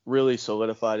 match really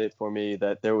solidified it for me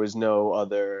that there was no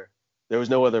other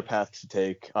path to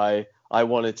take. I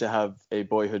wanted to have a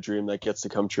boyhood dream that gets to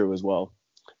come true as well.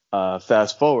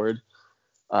 Fast forward,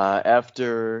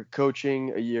 after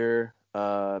coaching a year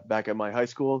back at my high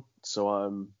school, so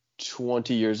I'm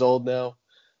 20 years old now,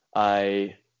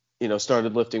 I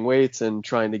started lifting weights and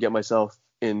trying to get myself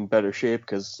in better shape,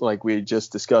 because like we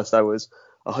just discussed, I was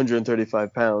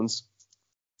 135 pounds.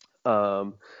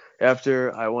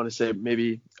 After, I want to say,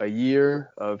 maybe a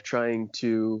year of trying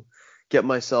to get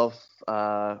myself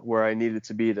where I needed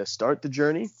to be to start the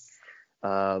journey,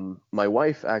 my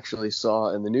wife actually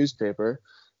saw in the newspaper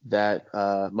that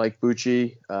Mike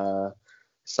Bucci,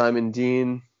 Simon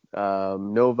Dean,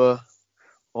 Nova,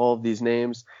 all of these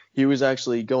names, he was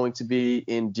actually going to be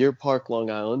in Deer Park, Long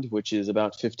Island, which is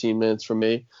about 15 minutes from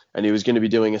me, and he was going to be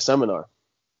doing a seminar.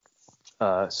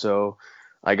 So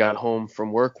I got home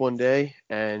from work one day,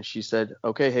 and she said,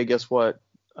 okay, hey, guess what?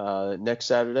 Next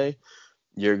Saturday,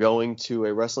 you're going to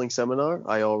a wrestling seminar.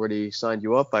 I already signed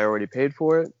you up. I already paid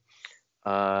for it.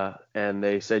 And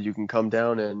they said you can come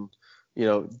down and,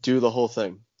 do the whole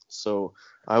thing. So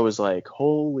I was like,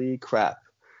 holy crap.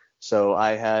 So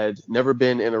I had never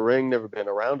been in a ring, never been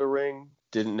around a ring,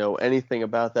 didn't know anything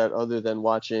about that other than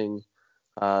watching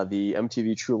the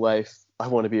MTV True Life I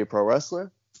Want to Be a Pro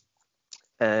Wrestler.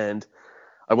 And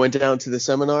I went down to the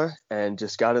seminar and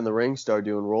just got in the ring, started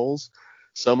doing rolls.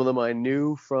 Some of them I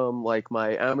knew from like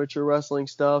my amateur wrestling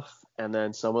stuff, and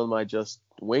then some of them I just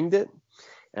winged it.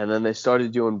 And then they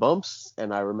started doing bumps,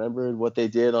 and I remembered what they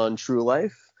did on True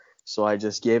Life, so I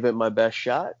just gave it my best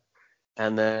shot.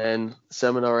 And then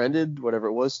seminar ended, whatever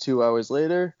it was, 2 hours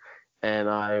later, and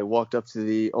I walked up to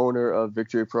the owner of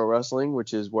Victory Pro Wrestling,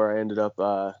 which is where I ended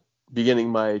up beginning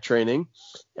my training.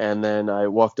 And then I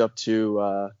walked up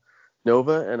to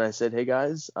Nova and I said, hey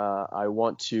guys, I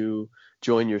want to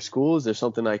join your school. Is there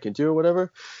something I can do or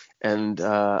whatever? And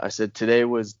I said, today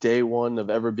was day one of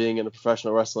ever being in a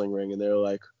professional wrestling ring. And they were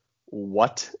like,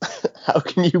 what? How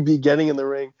can you be getting in the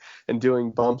ring and doing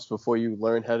bumps before you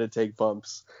learn how to take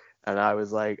bumps? And I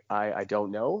was like, I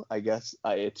don't know. I guess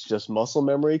it's just muscle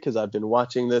memory because I've been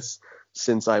watching this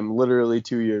since I'm literally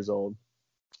 2 years old.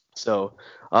 So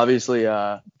obviously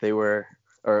it was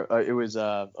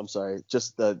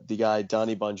just the guy,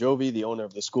 Donnie Bon Jovi, the owner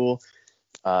of the school.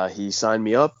 He signed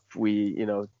me up. We,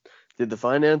 did the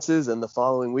finances, and the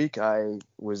following week I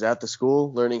was at the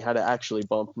school learning how to actually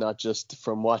bump, not just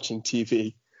from watching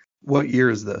TV. What year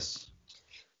is this?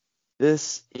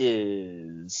 This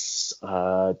is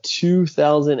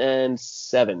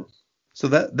 2007. So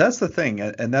that's the thing,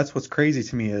 and that's what's crazy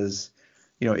to me is,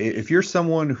 if you're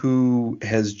someone who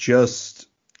has just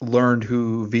learned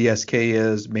who VSK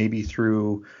is, maybe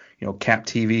through Cap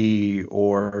TV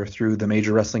or through the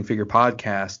Major Wrestling Figure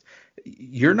podcast,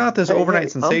 you're not this overnight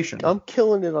sensation. I'm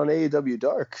killing it on AEW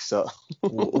Dark, so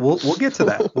we'll get to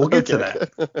that. We'll get to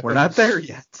that. We're not there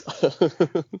yet.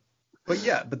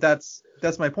 But that's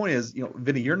my point is,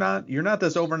 Vinny, you're not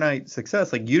this overnight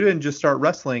success. Like, you didn't just start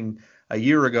wrestling a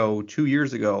year ago, 2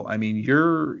 years ago. I mean,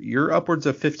 you're upwards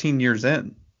of 15 years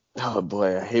in. Oh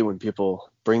boy, I hate when people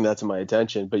bring that to my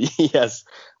attention. But yes,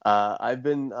 I've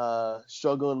been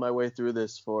struggling my way through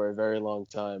this for a very long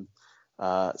time.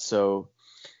 So,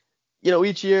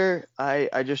 each year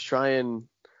I just try and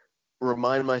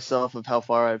remind myself of how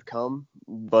far I've come,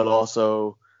 but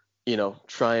also,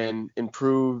 try and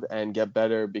improve and get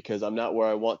better because I'm not where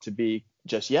I want to be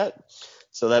just yet.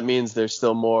 So that means there's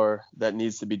still more that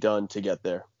needs to be done to get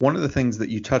there. One of the things that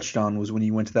you touched on was when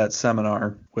you went to that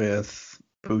seminar with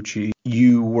Bucci,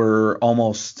 you were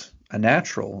almost a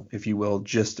natural, if you will,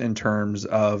 just in terms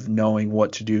of knowing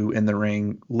what to do in the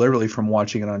ring, literally from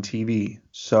watching it on TV.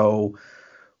 So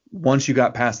once you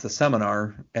got past the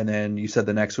seminar, and then you said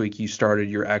the next week you started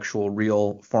your actual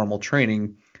real formal training,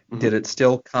 mm-hmm. Did it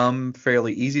still come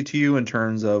fairly easy to you in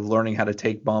terms of learning how to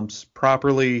take bumps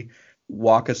properly?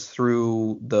 Walk us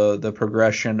through the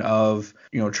progression of,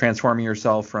 transforming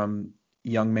yourself from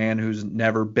young man who's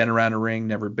never been around a ring,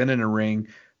 never been in a ring,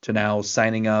 to now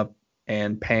signing up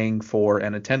and paying for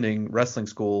and attending wrestling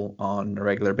school on a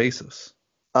regular basis.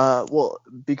 Well,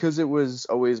 because it was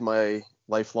always my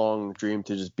lifelong dream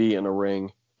to just be in a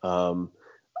ring,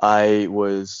 I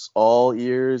was all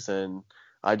ears, and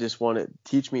I just want to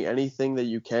teach me anything that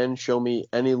you can, show me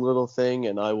any little thing,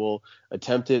 and I will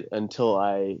attempt it until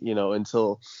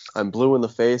until I'm blue in the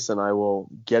face, and I will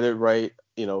get it right,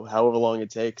 however long it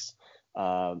takes.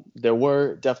 There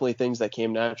were definitely things that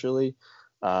came naturally.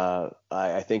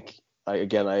 I think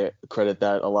I credit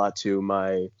that a lot to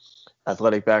my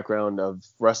athletic background of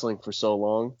wrestling for so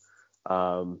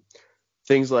long.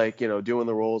 Things like, doing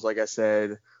the rolls, like I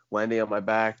said, landing on my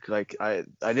back. Like I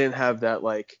didn't have that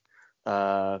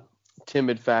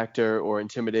timid factor or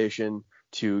intimidation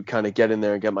to kind of get in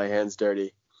there and get my hands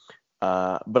dirty.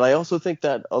 But I also think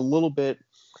that a little bit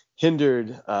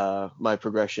hindered my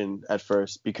progression at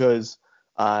first because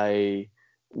I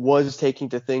was taking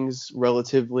to things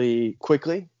relatively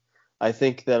quickly. I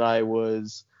think that I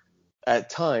was at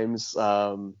times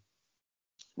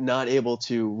not able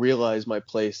to realize my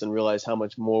place and realize how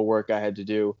much more work I had to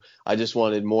do. I just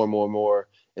wanted more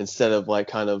instead of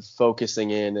kind of focusing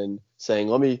in and saying,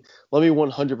 let me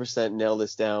 100% nail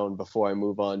this down before I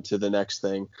move on to the next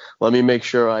thing. Let me make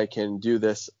sure I can do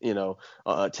this, 10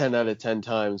 out of 10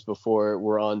 times before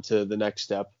we're on to the next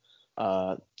step.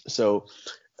 So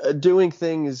doing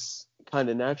things kind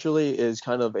of naturally is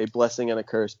kind of a blessing and a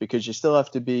curse because you still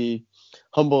have to be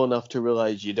humble enough to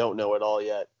realize you don't know it all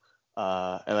yet.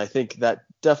 And I think that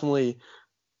definitely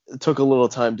took a little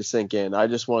time to sink in. I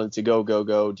just wanted to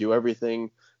go, do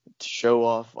everything to show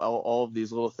off all of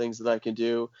these little things that I can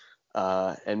do.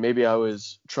 And maybe I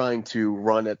was trying to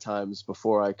run at times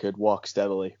before I could walk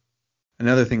steadily.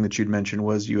 Another thing that you'd mentioned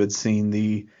was you had seen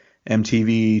the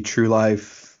MTV True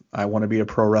Life I Want to Be a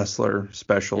Pro Wrestler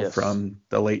special from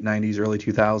the late 90s, early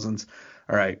 2000s.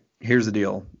 All right, here's the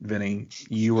deal, Vinny.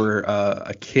 You were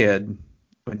a kid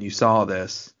when you saw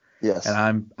this. Yes.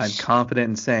 And I'm confident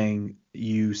in saying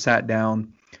you sat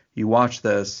down, you watched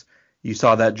this, you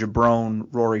saw that jabron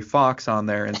Rory Fox on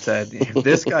there and said, if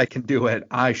this guy can do it,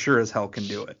 I sure as hell can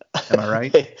do it. Am I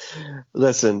right? Hey,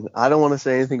 listen, I don't want to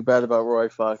say anything bad about Rory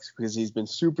Fox because he's been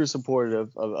super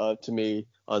supportive to me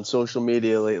on social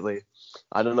media lately.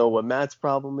 I don't know what Matt's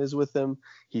problem is with him.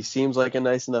 He seems like a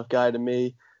nice enough guy to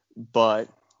me, but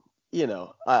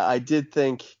I did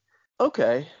think,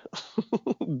 okay,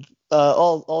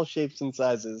 all shapes and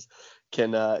sizes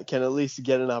can at least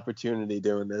get an opportunity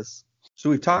doing this. So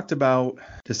we've talked about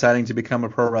deciding to become a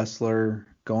pro wrestler,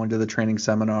 going to the training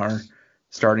seminar,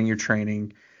 starting your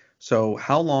training. So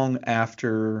how long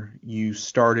after you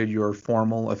started your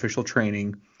formal official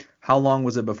training, how long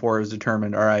was it before it was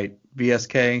determined, all right,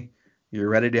 VSK, you're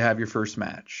ready to have your first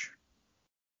match?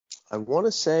 I want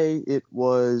to say it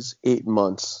was 8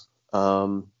 months.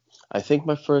 I think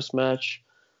my first match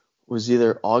was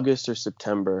either August or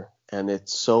September, and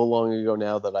it's so long ago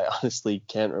now that I honestly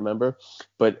can't remember.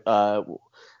 But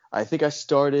I think I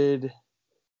started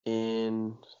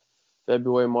in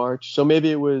February, March, so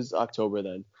maybe it was October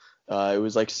then. It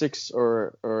was like 6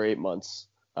 or 8 months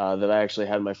that I actually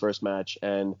had my first match,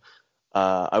 and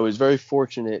I was very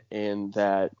fortunate in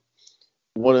that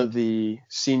one of the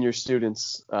senior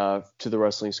students to the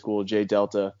wrestling school, Jay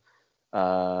Delta,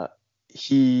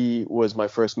 he was my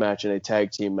first match in a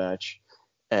tag team match,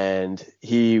 and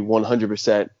he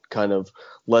 100% kind of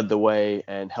led the way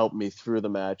and helped me through the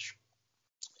match.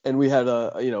 And we had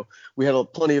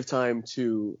plenty of time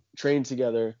to train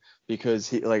together because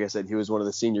he, like I said, he was one of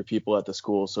the senior people at the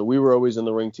school. So we were always in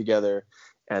the ring together.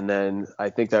 And then I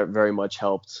think that very much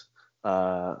helped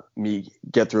me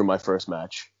get through my first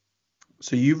match.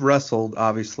 So you've wrestled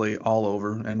obviously all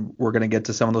over, and we're going to get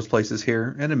to some of those places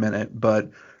here in a minute, but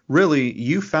really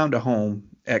you found a home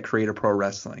at Creator Pro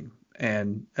Wrestling.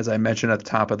 And as I mentioned at the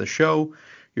top of the show,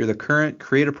 you're the current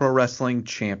Creator Pro Wrestling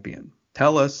champion.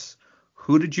 Tell us,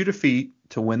 who did you defeat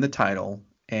to win the title,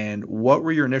 and what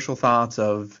were your initial thoughts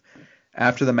of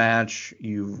after the match?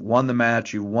 You've won the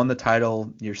match, you won the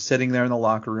title, you're sitting there in the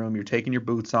locker room, you're taking your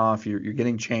boots off, you're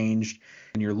getting changed,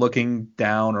 and you're looking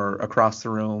down or across the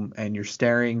room, and you're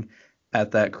staring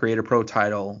at that Creator Pro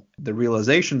title. The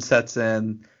realization sets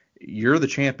in, you're the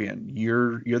champion.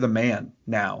 You're the man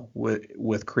now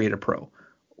with Creator Pro.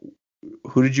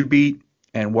 Who did you beat,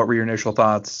 and what were your initial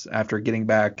thoughts after getting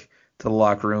back to the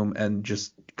locker room and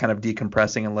just kind of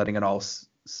decompressing and letting it all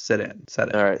set in?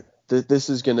 All right. This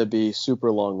is going to be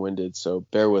super long-winded, so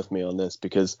bear with me on this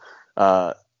because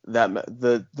the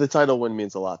title win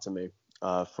means a lot to me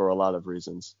for a lot of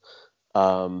reasons.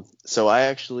 So I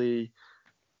actually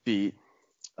beat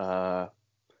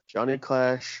Johnny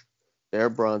Clash, Bear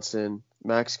Bronson,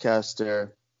 Max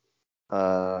Caster,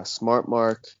 Smart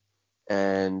Mark,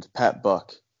 and Pat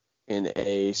Buck in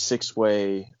a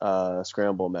 6-way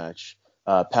scramble match.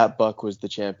 Pat Buck was the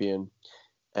champion,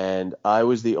 and I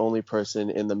was the only person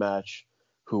in the match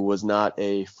who was not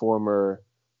a former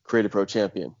Creator Pro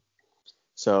champion.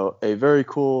 So a very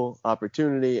cool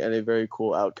opportunity and a very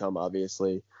cool outcome,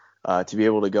 obviously, to be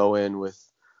able to go in with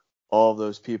all of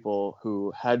those people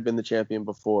who had been the champion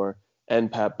before,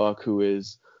 and Pat Buck, who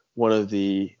is one of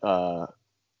the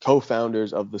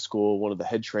co-founders of the school, one of the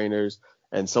head trainers,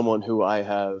 and someone who I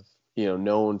have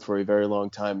known for a very long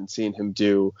time and seen him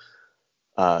do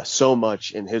so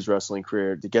much in his wrestling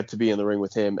career. To get to be in the ring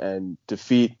with him and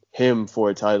defeat him for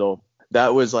a title,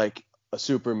 that was like a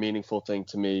super meaningful thing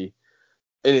to me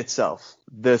in itself.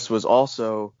 This was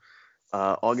also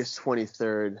August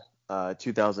 23rd,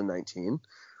 2019,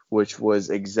 which was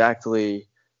exactly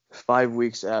 5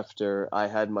 weeks after I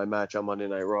had my match on Monday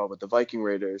Night Raw with the Viking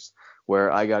Raiders,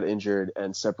 where I got injured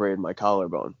and separated my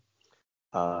collarbone.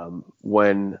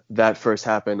 When that first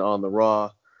happened on the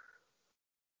Raw,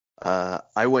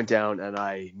 I went down and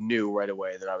I knew right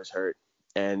away that I was hurt.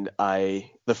 And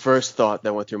the first thought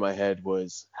that went through my head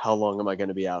was, how long am I going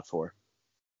to be out for?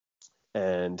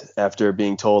 And after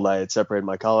being told I had separated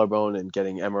my collarbone and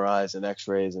getting MRIs and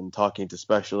x-rays and talking to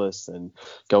specialists and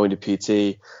going to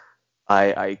PT,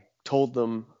 I told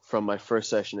them from my first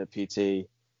session at PT,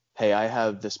 hey, I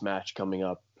have this match coming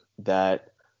up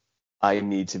that I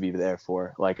need to be there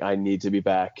for. Like, I need to be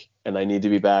back, and I need to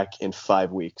be back in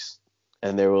 5 weeks.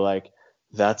 And they were like,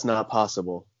 that's not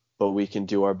possible, but we can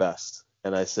do our best.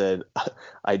 And I said,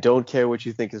 I don't care what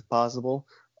you think is possible.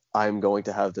 I'm going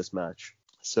to have this match.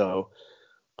 So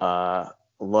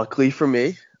luckily for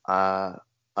me, I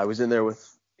was in there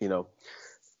with,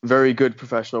 very good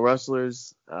professional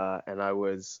wrestlers, and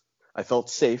I felt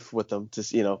safe with them, to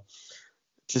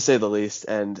say the least.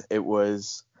 And it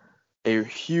was a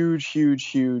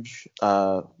huge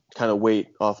kind of weight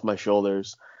off my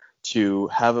shoulders to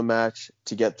have a match,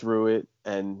 to get through it,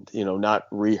 and not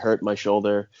re-hurt my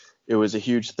shoulder. It was a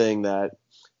huge thing that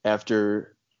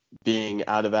after being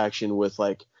out of action with,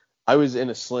 I was in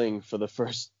a sling for the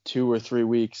first 2 or 3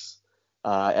 weeks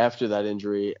after that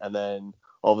injury, and then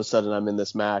all of a sudden I'm in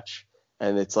this match,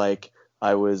 and it's like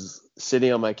I was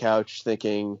sitting on my couch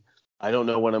thinking, I don't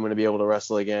know when I'm going to be able to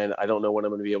wrestle again. I don't know when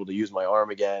I'm going to be able to use my arm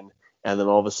again. And then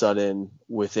all of a sudden,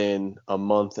 within a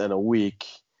month and a week,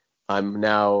 I'm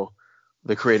now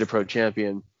the Creative Pro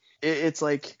champion. It's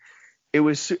like, it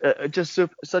was just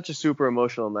such a super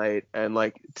emotional night. And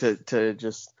like to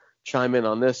just chime in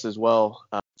on this as well,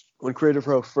 when Creative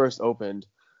Pro first opened,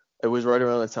 it was right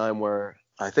around the time where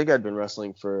I think I'd been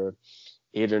wrestling for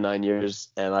 8 or 9 years,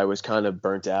 and I was kind of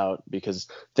burnt out because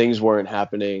things weren't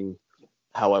happening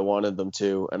how I wanted them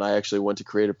to. And I actually went to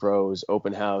Creative Pro's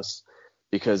open house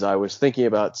because I was thinking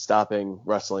about stopping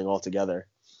wrestling altogether.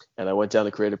 And I went down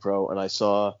to Creative Pro and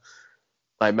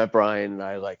I met Brian, and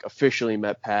I like officially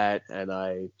met Pat, and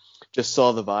I just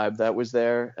saw the vibe that was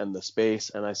there and the space.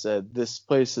 And I said, this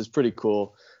place is pretty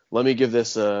cool. Let me give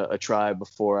this a try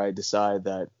before I decide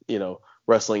that,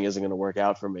 wrestling isn't going to work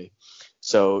out for me.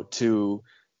 So to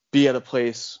be at a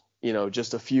place,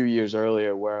 just a few years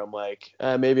earlier where I'm like,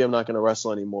 maybe I'm not going to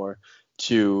wrestle anymore,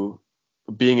 to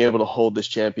being able to hold this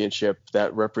championship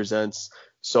that represents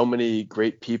so many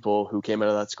great people who came out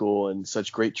of that school and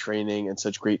such great training and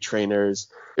such great trainers.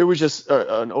 It was just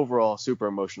an overall super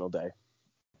emotional day.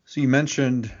 So you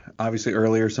mentioned obviously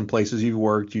earlier some places you've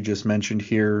worked. You just mentioned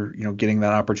here, getting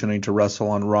that opportunity to wrestle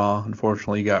on Raw.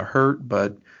 Unfortunately, you got hurt,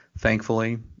 but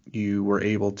thankfully you were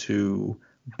able to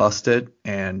bust it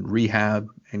and rehab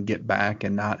and get back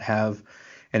and not have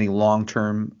any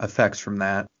long-term effects from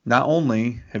that. Not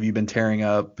only have you been tearing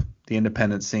up the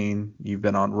independent scene, you've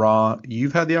been on Raw,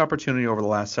 you've had the opportunity over the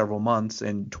last several months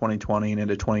in 2020 and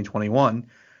into 2021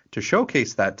 to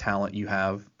showcase that talent you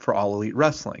have for All Elite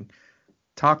Wrestling.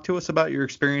 Talk to us about your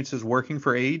experiences working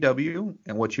for AEW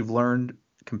and what you've learned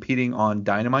competing on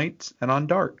Dynamite and on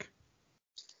Dark.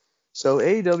 So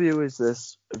AEW is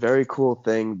this very cool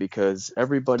thing because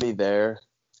everybody there,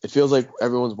 it feels like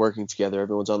everyone's working together,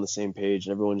 everyone's on the same page,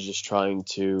 and everyone's just trying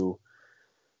to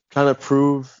kind of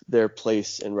prove their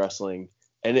place in wrestling.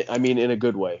 And in a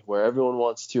good way, where everyone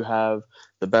wants to have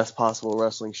the best possible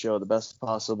wrestling show, the best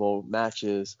possible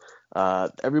matches.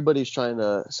 Everybody's trying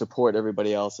to support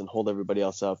everybody else and hold everybody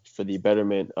else up for the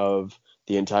betterment of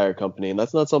the entire company. And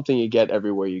that's not something you get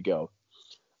everywhere you go.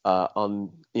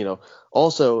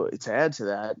 Also to add to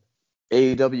that,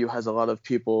 AEW has a lot of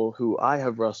people who I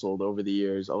have wrestled over the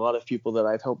years, a lot of people that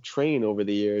I've helped train over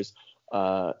the years,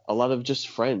 a lot of just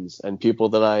friends and people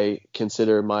that I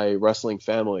consider my wrestling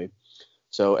family.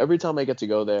 So every time I get to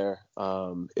go there,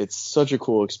 it's such a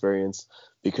cool experience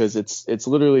because it's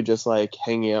literally just like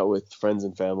hanging out with friends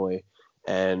and family.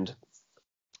 And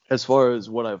as far as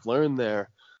what I've learned there,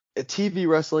 TV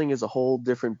wrestling is a whole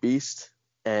different beast.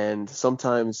 And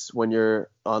sometimes when you're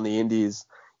on the indies,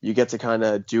 you get to kind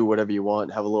of do whatever you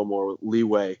want, have a little more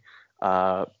leeway.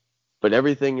 But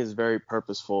everything is very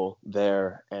purposeful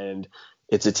there, and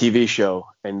it's a TV show,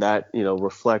 and that,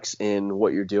 reflects in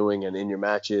what you're doing and in your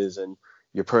matches and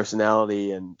your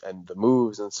personality and the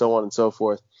moves and so on and so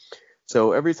forth.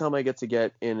 So every time I get to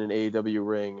get in an AEW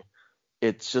ring,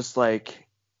 it's just like,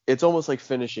 it's almost like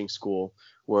finishing school,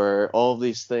 where all of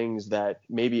these things that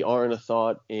maybe aren't a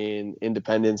thought in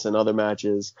independence and other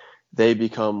matches, they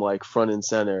become like front and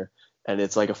center. And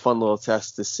it's like a fun little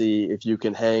test to see if you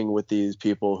can hang with these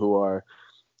people who are,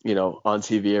 on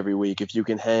TV every week, if you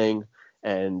can hang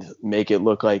and make it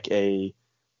look like a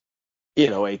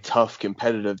tough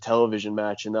competitive television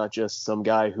match and not just some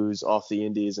guy who's off the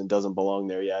indies and doesn't belong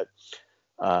there yet.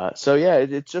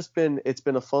 It's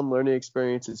been a fun learning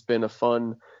experience. It's been a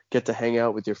fun get to hang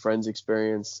out with your friends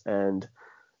experience. And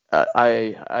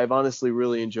I've honestly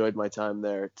really enjoyed my time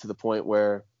there, to the point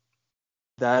where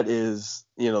that is,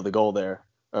 the goal there.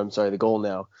 The goal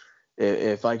now.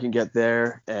 If I can get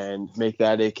there and make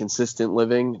that a consistent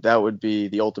living, that would be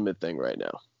the ultimate thing right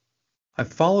now. I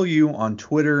follow you on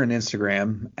Twitter and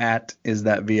Instagram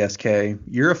 @isthatVSK.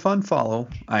 You're a fun follow.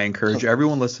 I encourage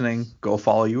everyone listening, go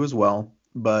follow you as well.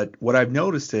 But what I've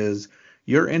noticed is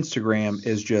your Instagram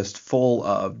is just full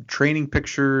of training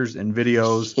pictures and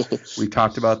videos. We've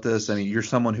talked about this. I mean, you're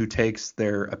someone who takes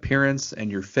their appearance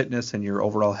and your fitness and your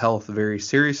overall health very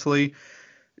seriously.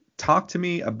 Talk to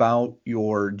me about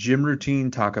your gym routine.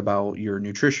 Talk about your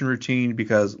nutrition routine.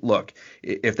 Because, look,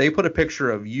 if they put a picture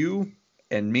of you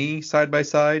and me side by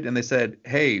side and they said,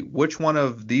 hey, which one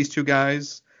of these two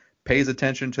guys pays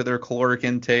attention to their caloric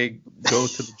intake,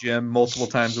 goes to the gym multiple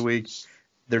times a week,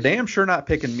 they're damn sure not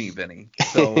picking me, Vinny.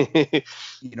 So,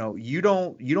 you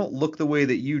don't look the way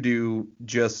that you do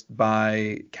just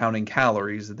by counting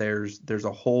calories. There's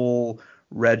a whole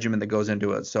regimen that goes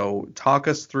into it. So talk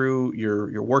us through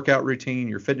your workout routine,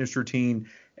 your fitness routine,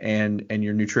 and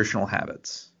your nutritional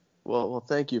habits. Well,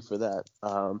 thank you for that.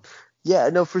 Yeah,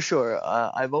 no, for sure.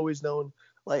 I've always known,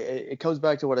 like, it comes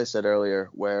back to what I said earlier,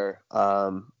 where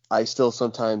I still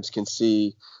sometimes can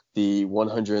see the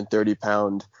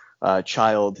 130-pound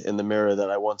child in the mirror that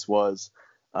I once was,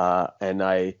 and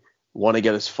I want to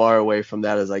get as far away from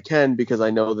that as I can, because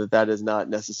I know that that is not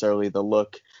necessarily the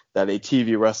look that a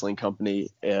TV wrestling company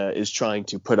is trying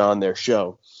to put on their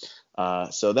show.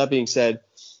 So that being said,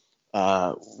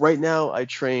 right now I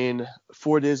train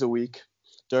 4 days a week.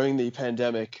 During the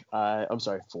pandemic, I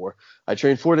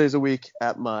trained 4 days a week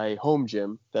at my home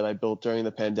gym that I built during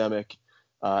the pandemic.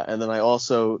 And then I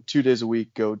also 2 days a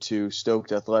week go to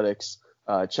Stoked Athletics.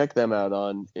 Check them out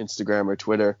on Instagram or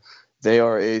Twitter. They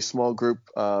are a small group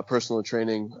personal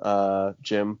training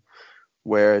gym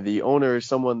where the owner is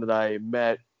someone that I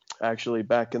met actually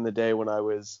back in the day when I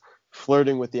was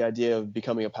flirting with the idea of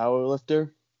becoming a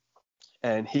powerlifter.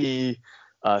 And he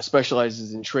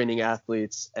specializes in training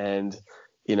athletes and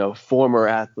former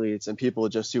athletes and people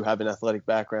just who have an athletic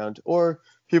background or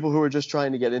people who are just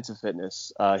trying to get into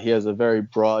fitness. He has a very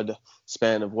broad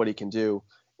span of what he can do.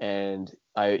 And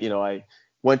I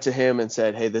went to him and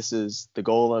said, hey, this is the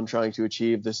goal I'm trying to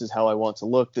achieve. This is how I want to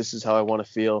look. This is how I want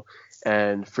to feel.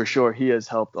 And for sure, he has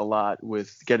helped a lot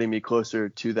with getting me closer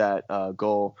to that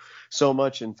goal. So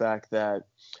much, in fact, that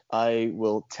I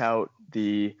will tout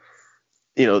the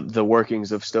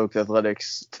workings of Stoked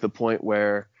Athletics to the point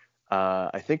where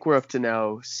I think we're up to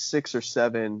now 6 or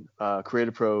 7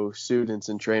 Creative Pro students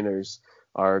and trainers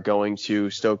are going to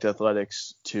Stoked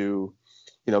Athletics to,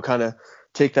 kind of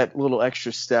take that little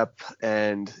extra step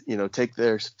and, take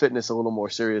their fitness a little more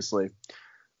seriously.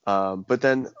 But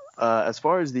then as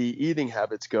far as the eating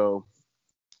habits go,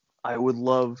 I would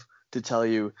love to tell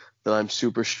you that I'm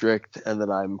super strict and that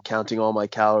I'm counting all my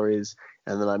calories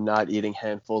and that I'm not eating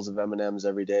handfuls of M&Ms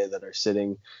every day that are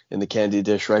sitting in the candy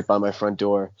dish right by my front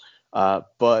door.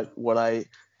 But what I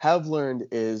have learned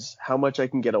is how much I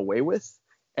can get away with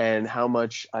and how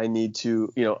much I need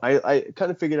to, I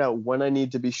kind of figured out when I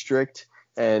need to be strict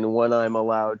and when I'm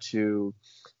allowed to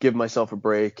give myself a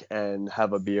break and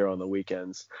have a beer on the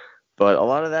weekends. But a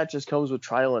lot of that just comes with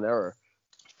trial and error.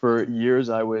 For years,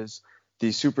 I was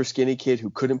the super skinny kid who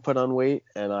couldn't put on weight,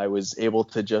 and I was able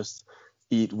to just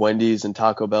eat Wendy's and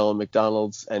Taco Bell and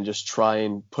McDonald's and just try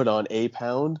and put on a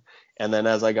pound. And then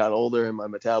as I got older and my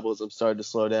metabolism started to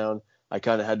slow down, I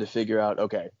kind of had to figure out,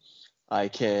 okay, I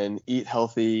can eat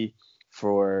healthy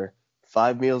for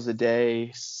 5 meals a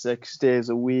day, 6 days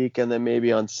a week, and then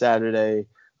maybe on Saturday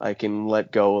I can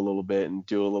let go a little bit and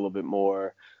do a little bit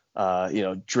more,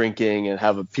 drinking and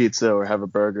have a pizza or have a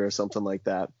burger or something like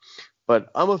that. But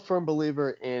I'm a firm believer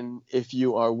in if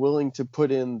you are willing to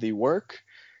put in the work,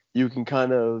 you can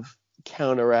kind of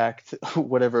counteract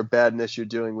whatever badness you're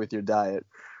doing with your diet.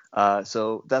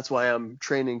 So that's why I'm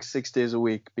training 6 days a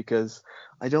week, because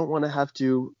I don't want to have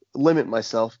to limit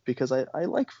myself because I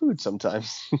like food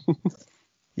sometimes.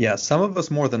 Yeah, some of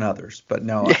us more than others, but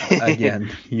no,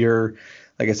 again,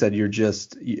 like I said,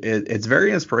 it's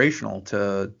very inspirational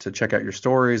to check out your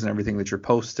stories and everything that you're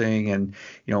posting and,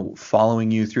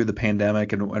 following you through the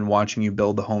pandemic and watching you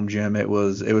build the home gym. It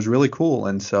was really cool.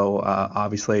 And so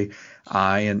obviously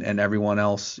I and everyone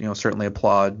else, certainly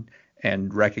applaud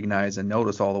and recognize and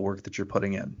notice all the work that you're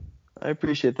putting in. I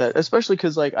appreciate that, especially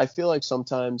because I feel like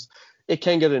sometimes it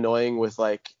can get annoying with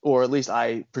or at least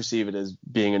I perceive it as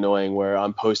being annoying where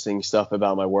I'm posting stuff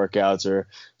about my workouts or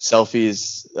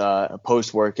selfies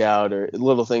post workout or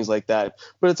little things like that.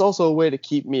 But it's also a way to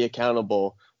keep me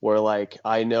accountable where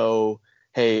I know,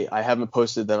 hey, I haven't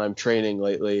posted that I'm training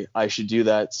lately. I should do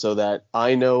that so that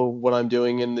I know what I'm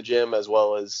doing in the gym, as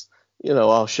well as,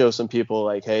 I'll show some people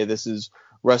hey, this is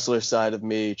wrestler side of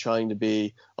me trying to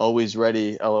be always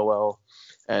ready, LOL.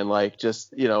 And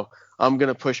I'm going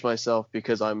to push myself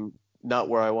because I'm not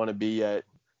where I want to be yet.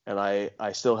 And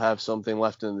I still have something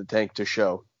left in the tank to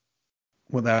show.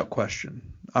 Without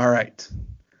question. All right.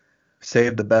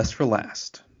 Save the best for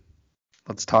last.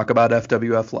 Let's talk about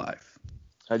FWF Live.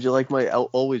 How'd you like my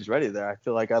always ready there? I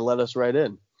feel like I let us right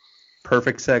in.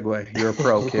 Perfect segue. You're a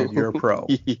pro, kid. You're a pro.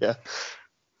 Yeah.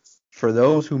 For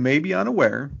those who may be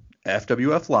unaware,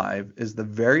 FWF Live is the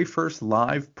very first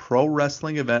live pro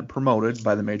wrestling event promoted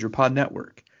by the Major Pod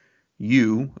Network.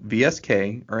 You,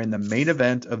 VSK, are in the main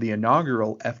event of the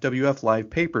inaugural FWF Live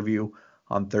pay-per-view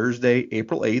on Thursday,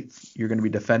 April 8th. You're going to be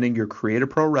defending your Creative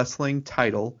Pro Wrestling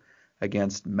title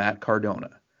against Matt Cardona.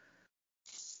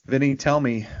 Vinny, tell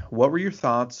me, what were your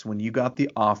thoughts when you got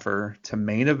the offer to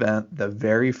main event the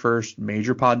very first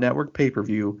Major Pod Network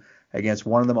pay-per-view against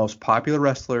one of the most popular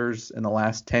wrestlers in the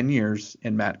last 10 years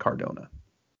in Matt Cardona?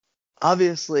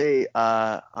 Obviously,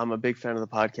 I'm a big fan of the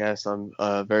podcast. I'm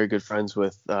very good friends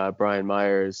with Brian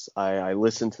Myers. I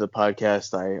listen to the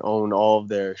podcast. I own all of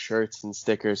their shirts and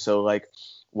stickers. So, like,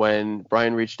 when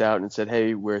Brian reached out and said,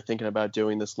 hey, we're thinking about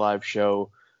doing this live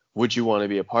show, would you want to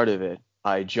be a part of it?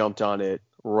 I jumped on it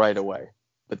right away.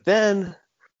 But then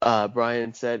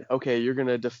Brian said, okay, you're going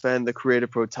to defend the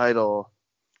Creative Pro title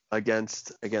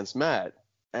against Matt.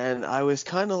 And I was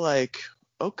kind of like,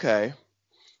 okay.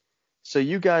 So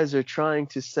you guys are trying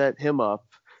to set him up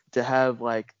to have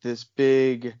like this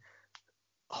big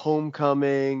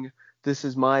homecoming, this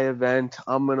is my event,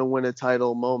 I'm going to win a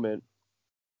title moment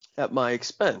at my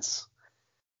expense.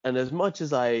 And as much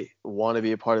as I want to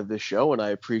be a part of this show and I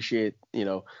appreciate,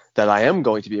 that I am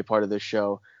going to be a part of this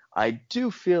show, I do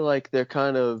feel like they're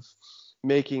kind of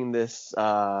making this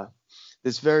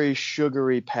this very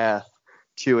sugary path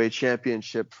to a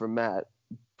championship for Matt.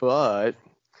 But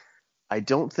I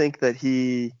don't think that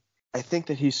I think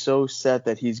that he's so set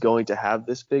that he's going to have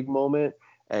this big moment,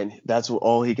 and that's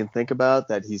all he can think about,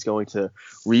 that he's going to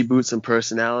reboot some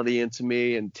personality into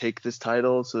me and take this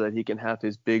title so that he can have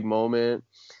his big moment.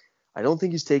 I don't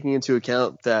think he's taking into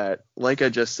account that, like I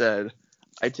just said,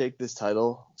 I take this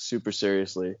title super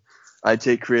seriously. I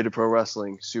take Creative Pro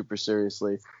Wrestling super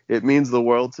seriously. It means the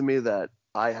world to me that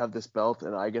I have this belt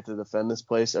and I get to defend this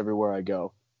place everywhere I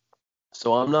go.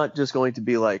 So I'm not just going to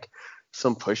be like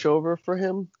some pushover for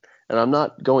him, and I'm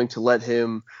not going to let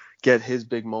him get his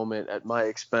big moment at my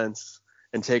expense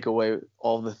and take away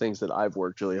all the things that I've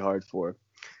worked really hard for.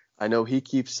 I know he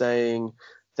keeps saying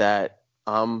that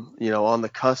I'm, on the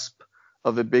cusp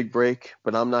of a big break,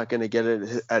 but I'm not going to get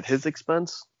it at his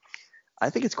expense.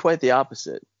 I think it's quite the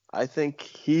opposite. I think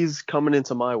he's coming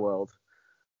into my world.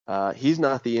 He's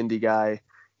not the indie guy.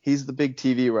 He's the big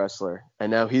TV wrestler,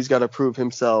 and now he's got to prove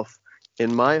himself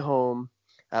in my home,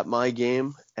 at my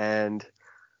game, and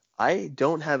I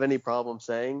don't have any problem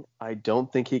saying I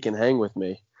don't think he can hang with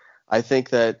me. I think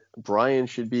that Brian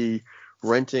should be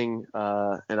renting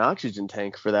an oxygen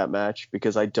tank for that match,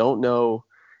 because I don't know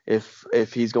if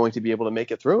he's going to be able to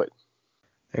make it through it.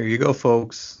 There you go,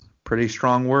 folks. Pretty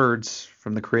strong words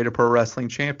from the Creative Pro Wrestling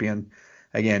champion.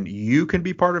 Again, you can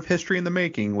be part of history in the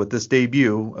making with this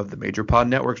debut of the Major Pod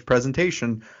Network's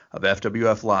presentation of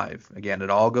FWF Live. Again, it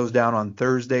all goes down on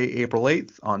Thursday, April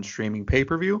 8th on streaming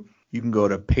pay-per-view. You can go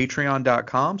to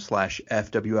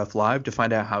patreon.com/FWF Live to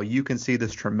find out how you can see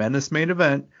this tremendous main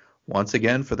event, once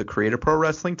again for the Creative Pro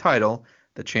Wrestling title,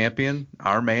 the champion,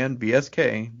 our man,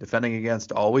 VSK, defending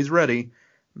against Always Ready,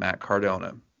 Matt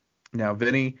Cardona. Now,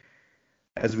 Vinny,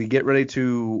 as we get ready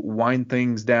to wind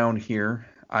things down here,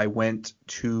 I went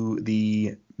to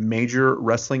the Major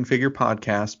Wrestling Figure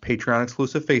Podcast Patreon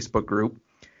exclusive Facebook group,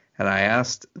 and I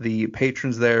asked the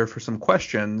patrons there for some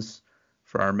questions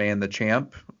for our man, the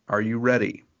champ. Are you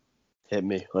ready? Hit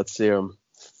me. Let's see him.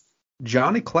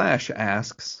 Johnny Clash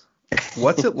asks,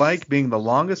 what's it like being the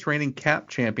longest reigning Cap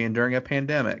champion during a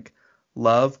pandemic?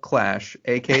 Love, Clash,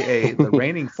 a.k.a. the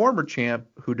reigning former champ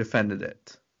who defended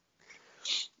it.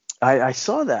 I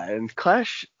saw that, and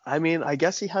Clash, I mean, I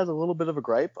guess he has a little bit of a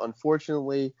gripe.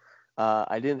 Unfortunately,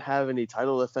 I didn't have any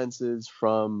title defenses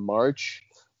from March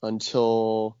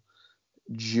until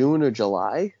June or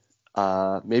July,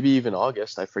 maybe even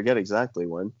August. I forget exactly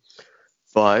when.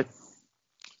 But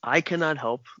I cannot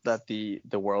help that the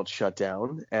world shut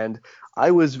down, and I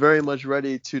was very much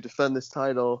ready to defend this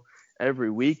title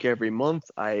every week, every month.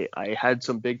 I had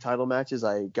some big title matches.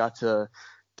 I got to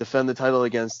defend the title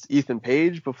against Ethan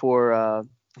Page before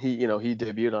he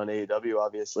debuted on AEW,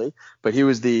 obviously, but he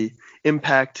was the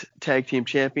Impact Tag Team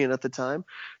Champion at the time.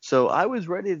 So I was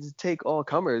ready to take all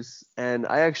comers, and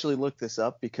I actually looked this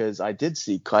up because I did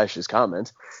see Clash's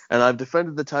comment, and I've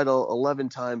defended the title 11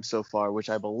 times so far, which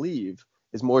I believe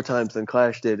is more times than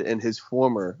Clash did in his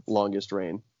former longest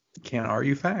reign. Can't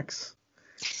argue facts.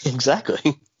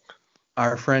 Exactly.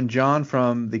 Our friend John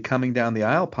from the Coming Down the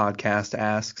Aisle podcast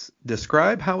asks,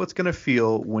 describe how it's going to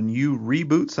feel when you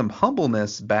reboot some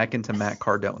humbleness back into Matt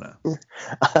Cardona.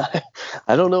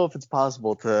 I don't know if it's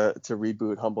possible to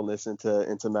reboot humbleness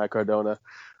into Matt Cardona.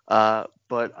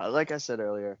 But like I said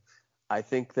earlier, I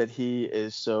think that he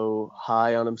is so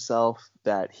high on himself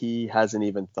that he hasn't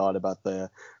even thought about the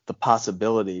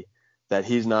possibility that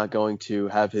he's not going to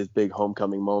have his big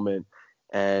homecoming moment.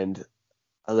 And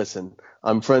listen,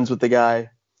 I'm friends with the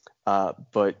guy,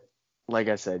 but like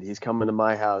I said, he's coming to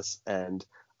my house, and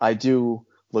I do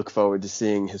look forward to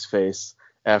seeing his face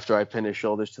after I pin his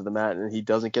shoulders to the mat and he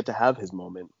doesn't get to have his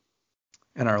moment.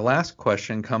 And our last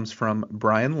question comes from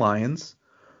Brian Lyons.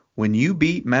 When you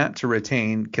beat Matt to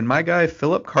retain, can my guy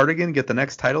Philip Cardigan get the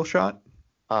next title shot?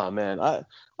 Oh man,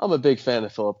 I'm a big fan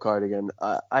of Philip Cardigan.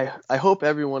 I hope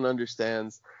everyone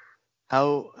understands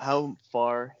how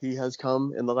far he has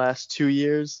come in the last 2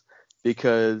 years,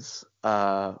 because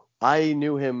I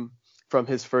knew him from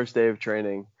his first day of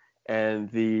training,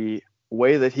 and the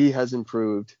way that he has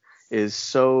improved is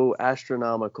so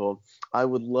astronomical. I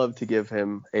would love to give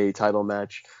him a title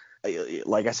match.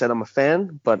 Like I said, I'm a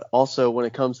fan, but also when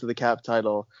it comes to the Cap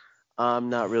title, I'm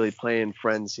not really playing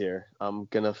friends here. I'm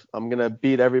gonna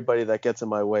beat everybody that gets in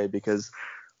my way, because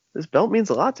this belt means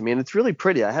a lot to me, and it's really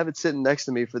pretty. I have it sitting next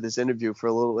to me for this interview for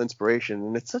a little inspiration,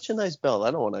 and it's such a nice belt.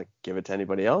 I don't want to give it to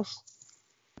anybody else.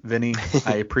 Vinny,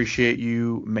 I appreciate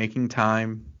you making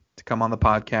time to come on the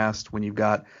podcast when you've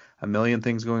got a million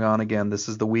things going on. Again, this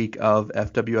is the week of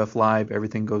FWF Live.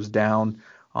 Everything goes down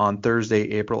on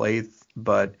Thursday, April 8th.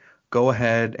 But go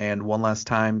ahead and one last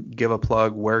time, give a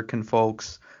plug. Where can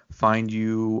folks find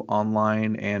you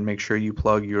online, and make sure you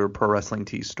plug your Pro Wrestling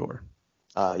Tees store?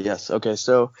 Yes. Okay.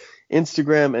 So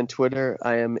Instagram and Twitter,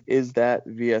 I am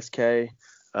isthatVSK.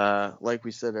 Like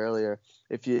we said earlier,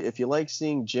 if you like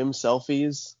seeing gym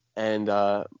selfies and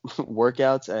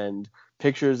workouts and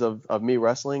pictures of me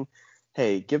wrestling,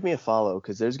 hey, give me a follow,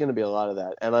 because there's going to be a lot of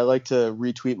that. And I like to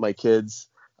retweet my kids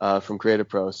from Creative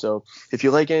Pro. So if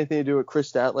you like anything to do with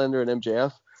Chris Statlander and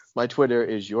MJF, my Twitter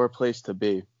is your place to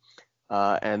be.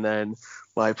 And then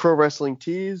my Pro Wrestling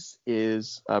Tees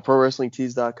is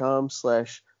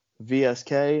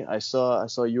prowrestlingtees.com/VSK. I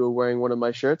saw you were wearing one of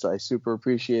my shirts. I super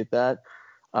appreciate that.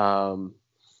 I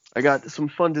got some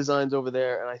fun designs over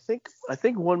there, and I think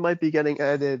one might be getting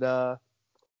added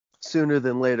sooner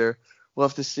than later. We'll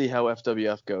have to see how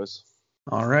FWF goes.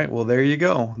 All right. Well, there you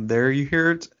go. There you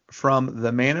hear it from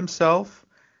the man himself,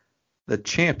 the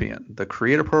champion, the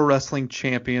Creative Pro Wrestling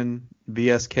champion,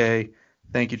 VSK.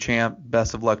 Thank you, champ.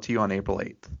 Best of luck to you on April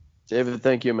 8th. David,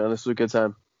 thank you, man. This was a good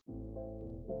time.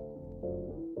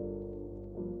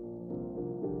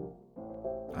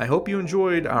 I hope you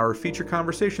enjoyed our feature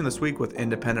conversation this week with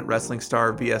independent wrestling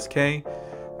star VSK.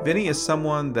 Vinny is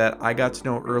someone that I got to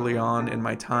know early on in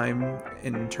my time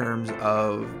in terms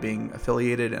of being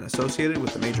affiliated and associated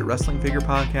with the Major Wrestling Figure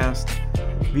Podcast.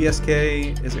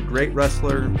 VSK is a great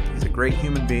wrestler. He's a great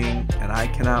human being, and I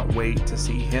cannot wait to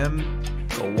see him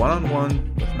go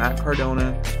one-on-one with Matt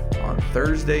Cardona on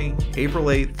Thursday, April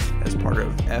 8th as part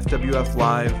of FWF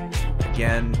Live.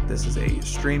 Again, this is a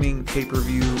streaming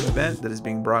pay-per-view event that is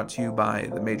being brought to you by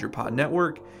the Major Pod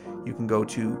Network. You can go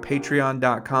to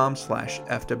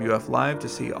patreon.com/FWF Live to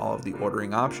see all of the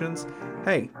ordering options.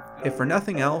 Hey, if for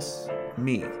nothing else,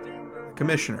 me,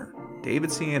 Commissioner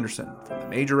David C. Anderson from the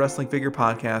Major Wrestling Figure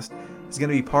Podcast, is going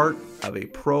to be part of a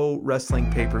pro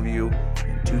wrestling pay-per-view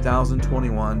in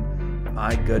 2021.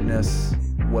 My goodness,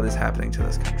 what is happening to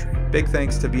this country? Big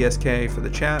thanks to VSK for the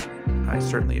chat. I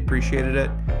certainly appreciated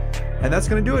it. And that's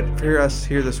going to do it for us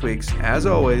here this week. As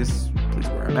always, please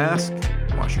wear a mask,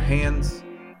 wash your hands,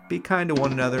 be kind to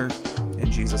one another,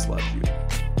 and Jesus loves you.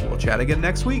 We'll chat again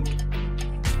next week.